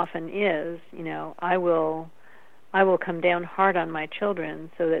tradition often is, I will come down hard on my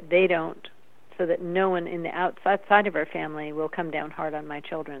children so that no one in the outside of our family will come down hard on my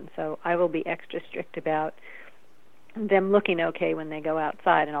children. So I will be extra strict about them looking okay when they go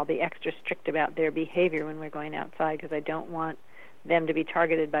outside, and I'll be extra strict about their behavior when we're going outside, because I don't want them to be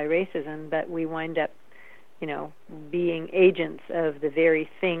targeted by racism, but we wind up being agents of the very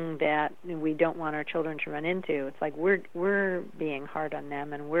thing that we don't want our children to run into. It's like we're being hard on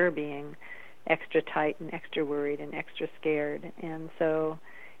them, and we're being extra tight and extra worried and extra scared. And so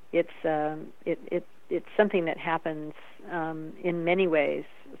it's something that happens in many ways.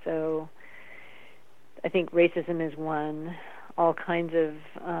 So I think racism is one. All kinds of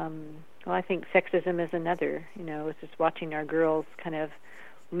I think sexism is another. It's just watching our girls kind of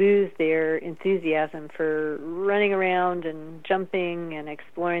lose their enthusiasm for running around and jumping and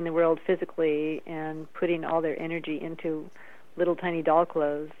exploring the world physically and putting all their energy into little tiny doll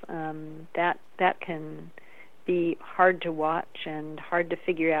clothes. That can be hard to watch and hard to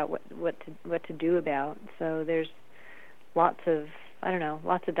figure out what to do about. So there's lots of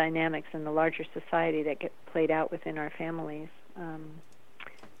dynamics in the larger society that get played out within our families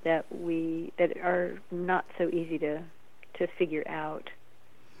that are not so easy to figure out.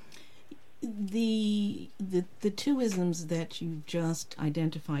 The two isms that you just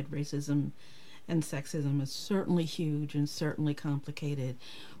identified, racism and sexism, is certainly huge and certainly complicated.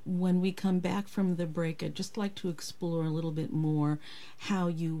 When we come back from the break, I'd just like to explore a little bit more how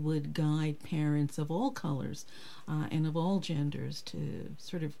you would guide parents of all colors and of all genders to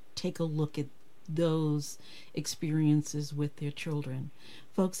sort of take a look at those experiences with their children.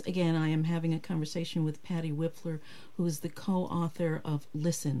 Folks, again, I am having a conversation with Patty Wipfler, who is the co-author of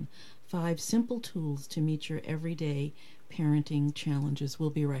Listen, 5 Simple Tools to Meet Your Everyday Parenting Challenges.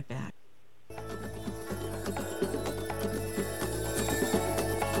 We'll be right back.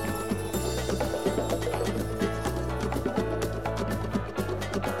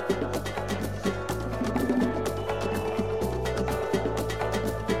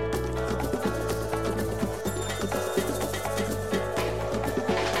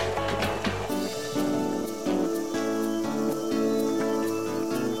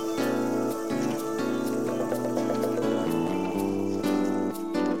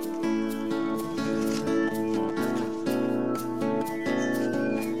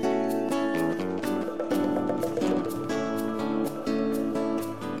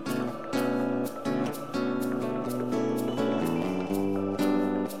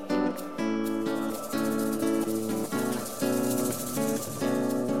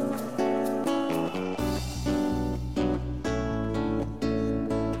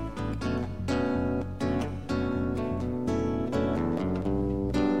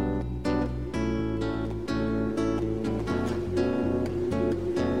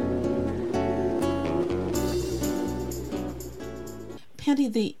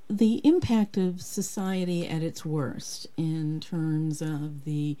 Patty, the impact of society at its worst in terms of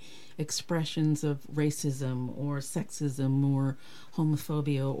the expressions of racism or sexism or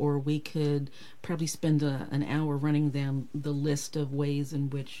homophobia, or we could probably spend an hour running down the list of ways in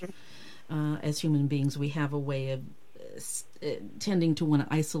which, as human beings, we have a way of tending to want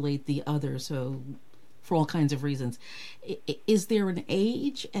to isolate the other, so for all kinds of reasons. Is there an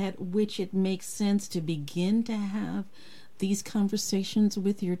age at which it makes sense to begin to have these conversations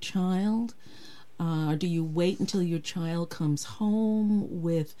with your child? Do you wait until your child comes home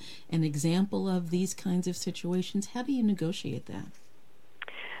with an example of these kinds of situations? How do you negotiate that?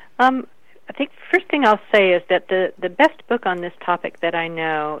 I think first thing I'll say is that the best book on this topic that I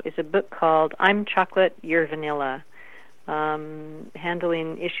know is a book called I'm Chocolate, You're Vanilla,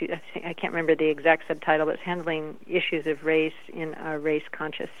 handling issues. I can't remember the exact subtitle, but it's handling issues of race in a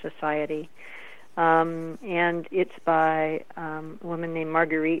race-conscious society. And it's by a woman named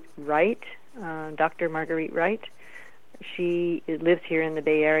Marguerite Wright, Dr. Marguerite Wright. She lives here in the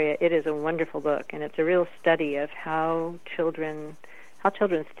Bay Area. It is a wonderful book, and it's a real study of how children's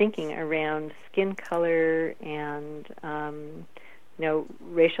thinking around skin color and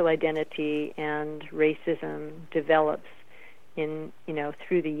racial identity and racism develops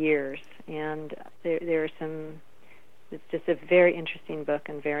through the years. And there are it's just a very interesting book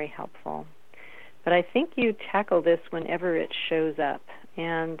and very helpful. But I think you tackle this whenever it shows up.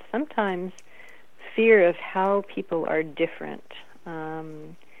 And sometimes fear of how people are different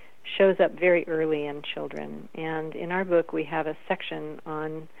shows up very early in children. And in our book, we have a section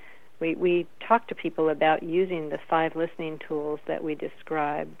on, we talk to people about using the 5 listening tools that we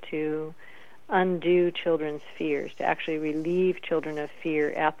describe to undo children's fears, to actually relieve children of fear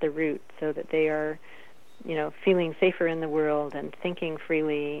at the root so that they are feeling safer in the world and thinking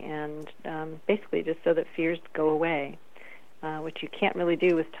freely, and basically just so that fears go away, which you can't really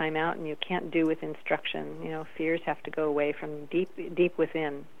do with timeout and you can't do with instruction. Fears have to go away from deep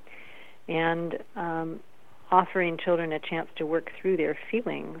within. And offering children a chance to work through their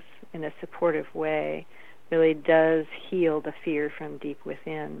feelings in a supportive way really does heal the fear from deep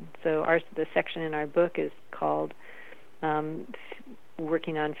within. So the section in our book is called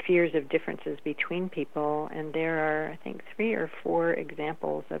working on fears of differences between people, and there are, I think, 3 or 4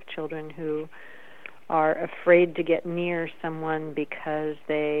 examples of children who are afraid to get near someone because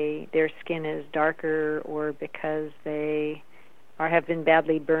their skin is darker, or because they have been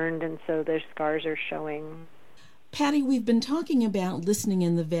badly burned and so their scars are showing. Patty, we've been talking about listening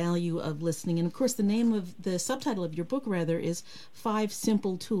and the value of listening. And of course, the subtitle of your book, rather, is 5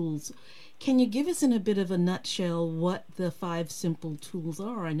 Simple Tools. Can you give us in a bit of a nutshell what the 5 simple tools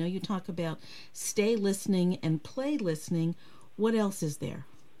are? I know you talk about stay listening and play listening. What else is there?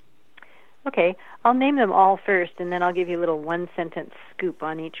 Okay, I'll name them all first, and then I'll give you a little one-sentence scoop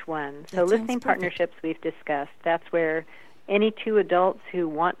on each one. So listening partnerships we've discussed. That's where any 2 adults who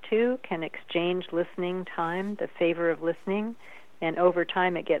want to can exchange listening time, the favor of listening, and over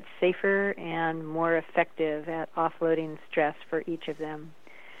time it gets safer and more effective at offloading stress for each of them.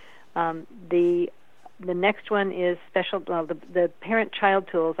 The next one is the parent-child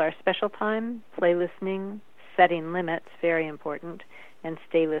tools are special time, play listening, setting limits, very important, and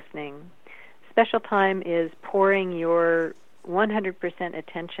stay listening. Special time is pouring your 100%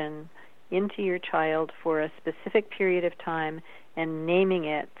 attention into your child for a specific period of time and naming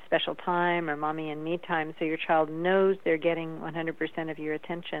it special time or mommy and me time so your child knows they're getting 100% of your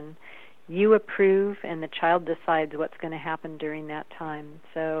attention. You approve, and the child decides what's going to happen during that time.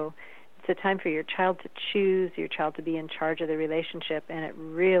 So it's a time for your child to choose, your child to be in charge of the relationship, and it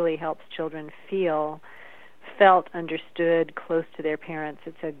really helps children felt, understood, close to their parents.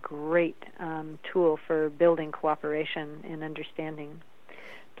 It's a great tool for building cooperation and understanding.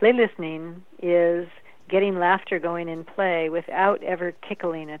 Play listening is getting laughter going in play without ever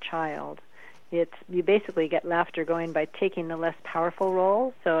tickling a child. You basically get laughter going by taking the less powerful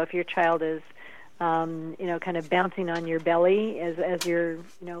role. So if your child is kind of bouncing on your belly as you're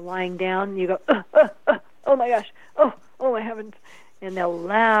lying down, you go, oh my gosh, oh my heavens. And they'll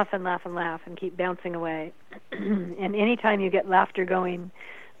laugh and laugh and laugh and keep bouncing away. And anytime you get laughter going,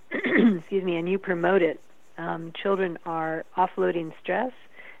 excuse me, and you promote it, children are offloading stress.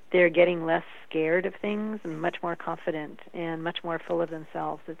 They're getting less scared of things and much more confident and much more full of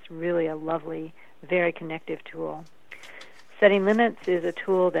themselves. It's really a lovely, very connective tool. Setting limits is a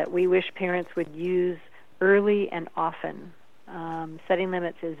tool that we wish parents would use early and often. Setting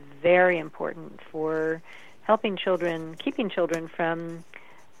limits is very important for helping children, keeping children from,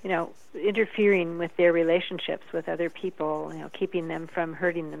 interfering with their relationships with other people, keeping them from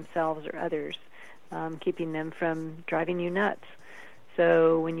hurting themselves or others, keeping them from driving you nuts.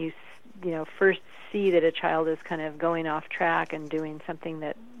 So when you first see that a child is kind of going off track and doing something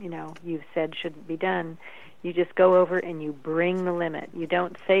that, you've said shouldn't be done, you just go over and you bring the limit. You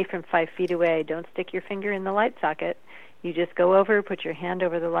don't say from 5 feet away, don't stick your finger in the light socket. You just go over, put your hand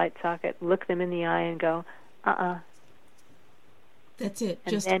over the light socket, look them in the eye and go, That's it.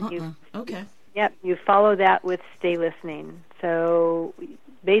 And just then Okay. Yep, you follow that with stay listening. So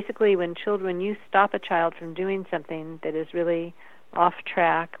basically when you stop a child from doing something that is really off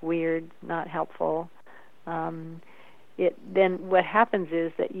track, weird, not helpful, then what happens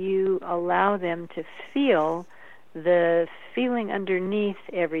is that you allow them to feel the feeling underneath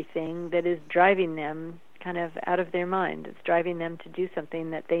everything that is driving them kind of out of their mind. It's driving them to do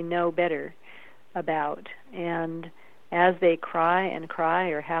something that they know better about. And as they cry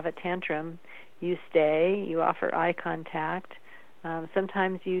or have a tantrum, you stay, you offer eye contact.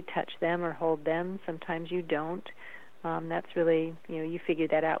 Sometimes you touch them or hold them. Sometimes you don't. That's really, you figure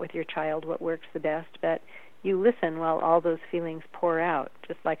that out with your child, what works the best. But you listen while all those feelings pour out,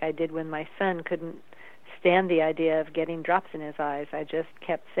 just like I did when my son couldn't stand the idea of getting drops in his eyes. I just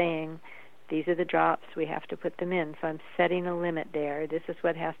kept saying, these are the drops, we have to put them in. So I'm setting a limit there. This is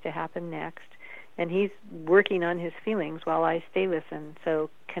what has to happen next. And he's working on his feelings while I stay listen. So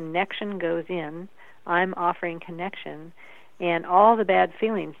connection goes in. I'm offering connection. And all the bad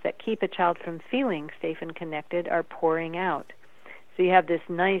feelings that keep a child from feeling safe and connected are pouring out. So you have this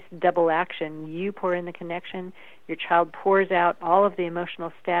nice double action. You pour in the connection. Your child pours out all of the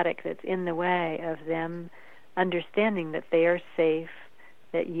emotional static that's in the way of them understanding that they are safe,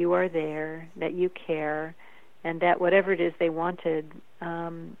 that you are there, that you care, and that whatever it is they wanted,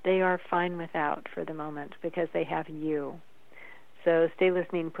 they are fine without for the moment because they have you. So stay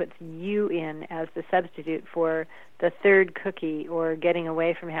listening puts you in as the substitute for the third cookie or getting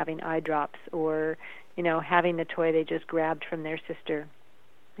away from having eye drops or, having the toy they just grabbed from their sister.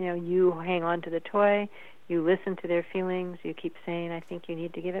 You hang on to the toy, you listen to their feelings, you keep saying, I think you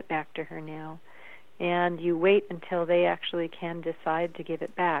need to give it back to her now. And you wait until they actually can decide to give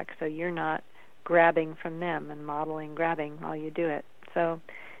it back so you're not grabbing from them and modeling grabbing while you do it. So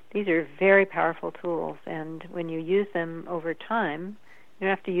these are very powerful tools, and when you use them over time, you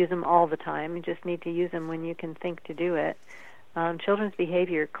don't have to use them all the time. You just need to use them when you can think to do it. Children's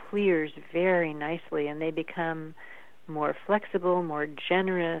behavior clears very nicely, and they become more flexible, more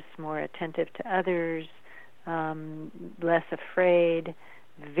generous, more attentive to others, less afraid.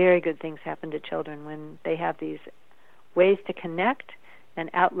 very good things happen to children when they have these ways to connect and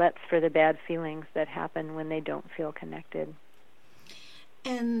outlets for the bad feelings that happen when they don't feel connected.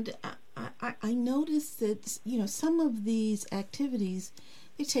 And I noticed that, some of these activities,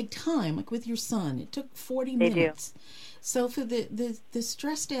 they take time. Like with your son, it took 40 minutes. Do. So for the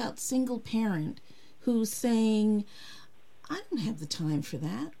stressed out single parent who's saying, I don't have the time for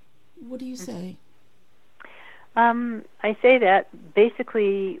that, what do you say? I say that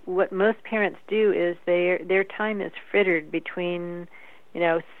basically what most parents do is their time is frittered between,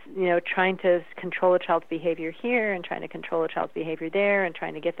 trying to control a child's behavior here and trying to control a child's behavior there and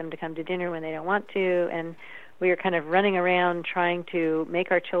trying to get them to come to dinner when they don't want to. And we are kind of running around trying to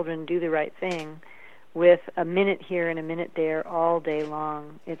make our children do the right thing with a minute here and a minute there all day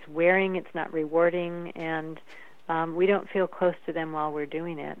long. It's wearing, it's not rewarding, and we don't feel close to them while we're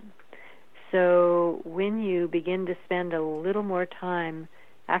doing it. So when you begin to spend a little more time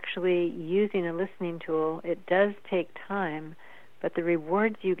actually using a listening tool, it does take time, but the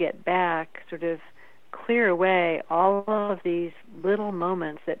rewards you get back sort of clear away all of these little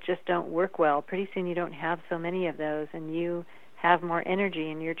moments that just don't work well. Pretty soon you don't have so many of those, and you have more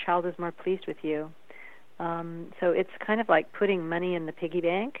energy, and your child is more pleased with you. So it's kind of like putting money in the piggy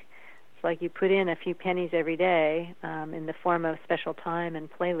bank. It's like you put in a few pennies every day in the form of special time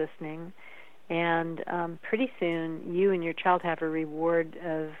and play listening. And pretty soon, you and your child have a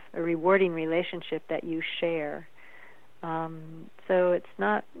rewarding relationship that you share. So it's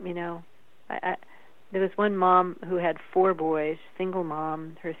not, there was one mom who had 4 boys, single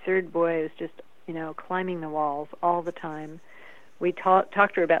mom. Her third boy was just, climbing the walls all the time. We talked to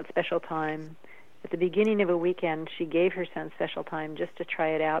her about special time. At the beginning of a weekend, she gave her son special time just to try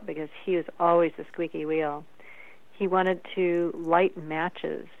it out because he was always the squeaky wheel. He wanted to light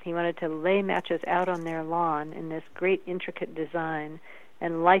matches. He wanted to lay matches out on their lawn in this great intricate design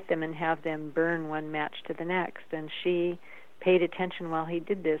and light them and have them burn one match to the next. And she paid attention while he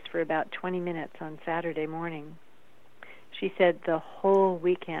did this for about 20 minutes on Saturday morning. She said the whole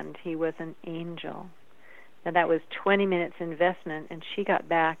weekend he was an angel. Now that was 20 minutes investment, and she got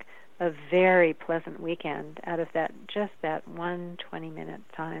back a very pleasant weekend out of that, just that one 20-minute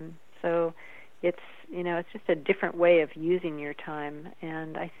time. So it's just a different way of using your time,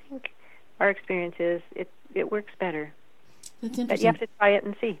 and I think our experience is it works better. That's interesting. But you have to try it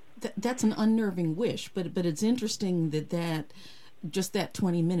and see. That's an unnerving wish, but it's interesting that just that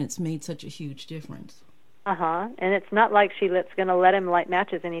 20 minutes made such a huge difference. And it's not like she's going to let him light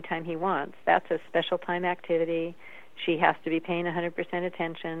matches anytime he wants. That's a special time activity. She has to be paying 100%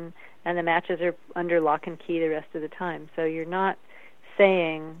 attention, and the matches are under lock and key the rest of the time. So you're not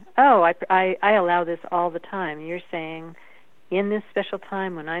saying, I allow this all the time. You're saying, in this special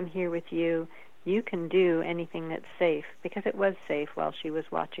time when I'm here with you, you can do anything that's safe, because it was safe while she was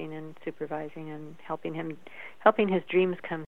watching and supervising and helping his dreams come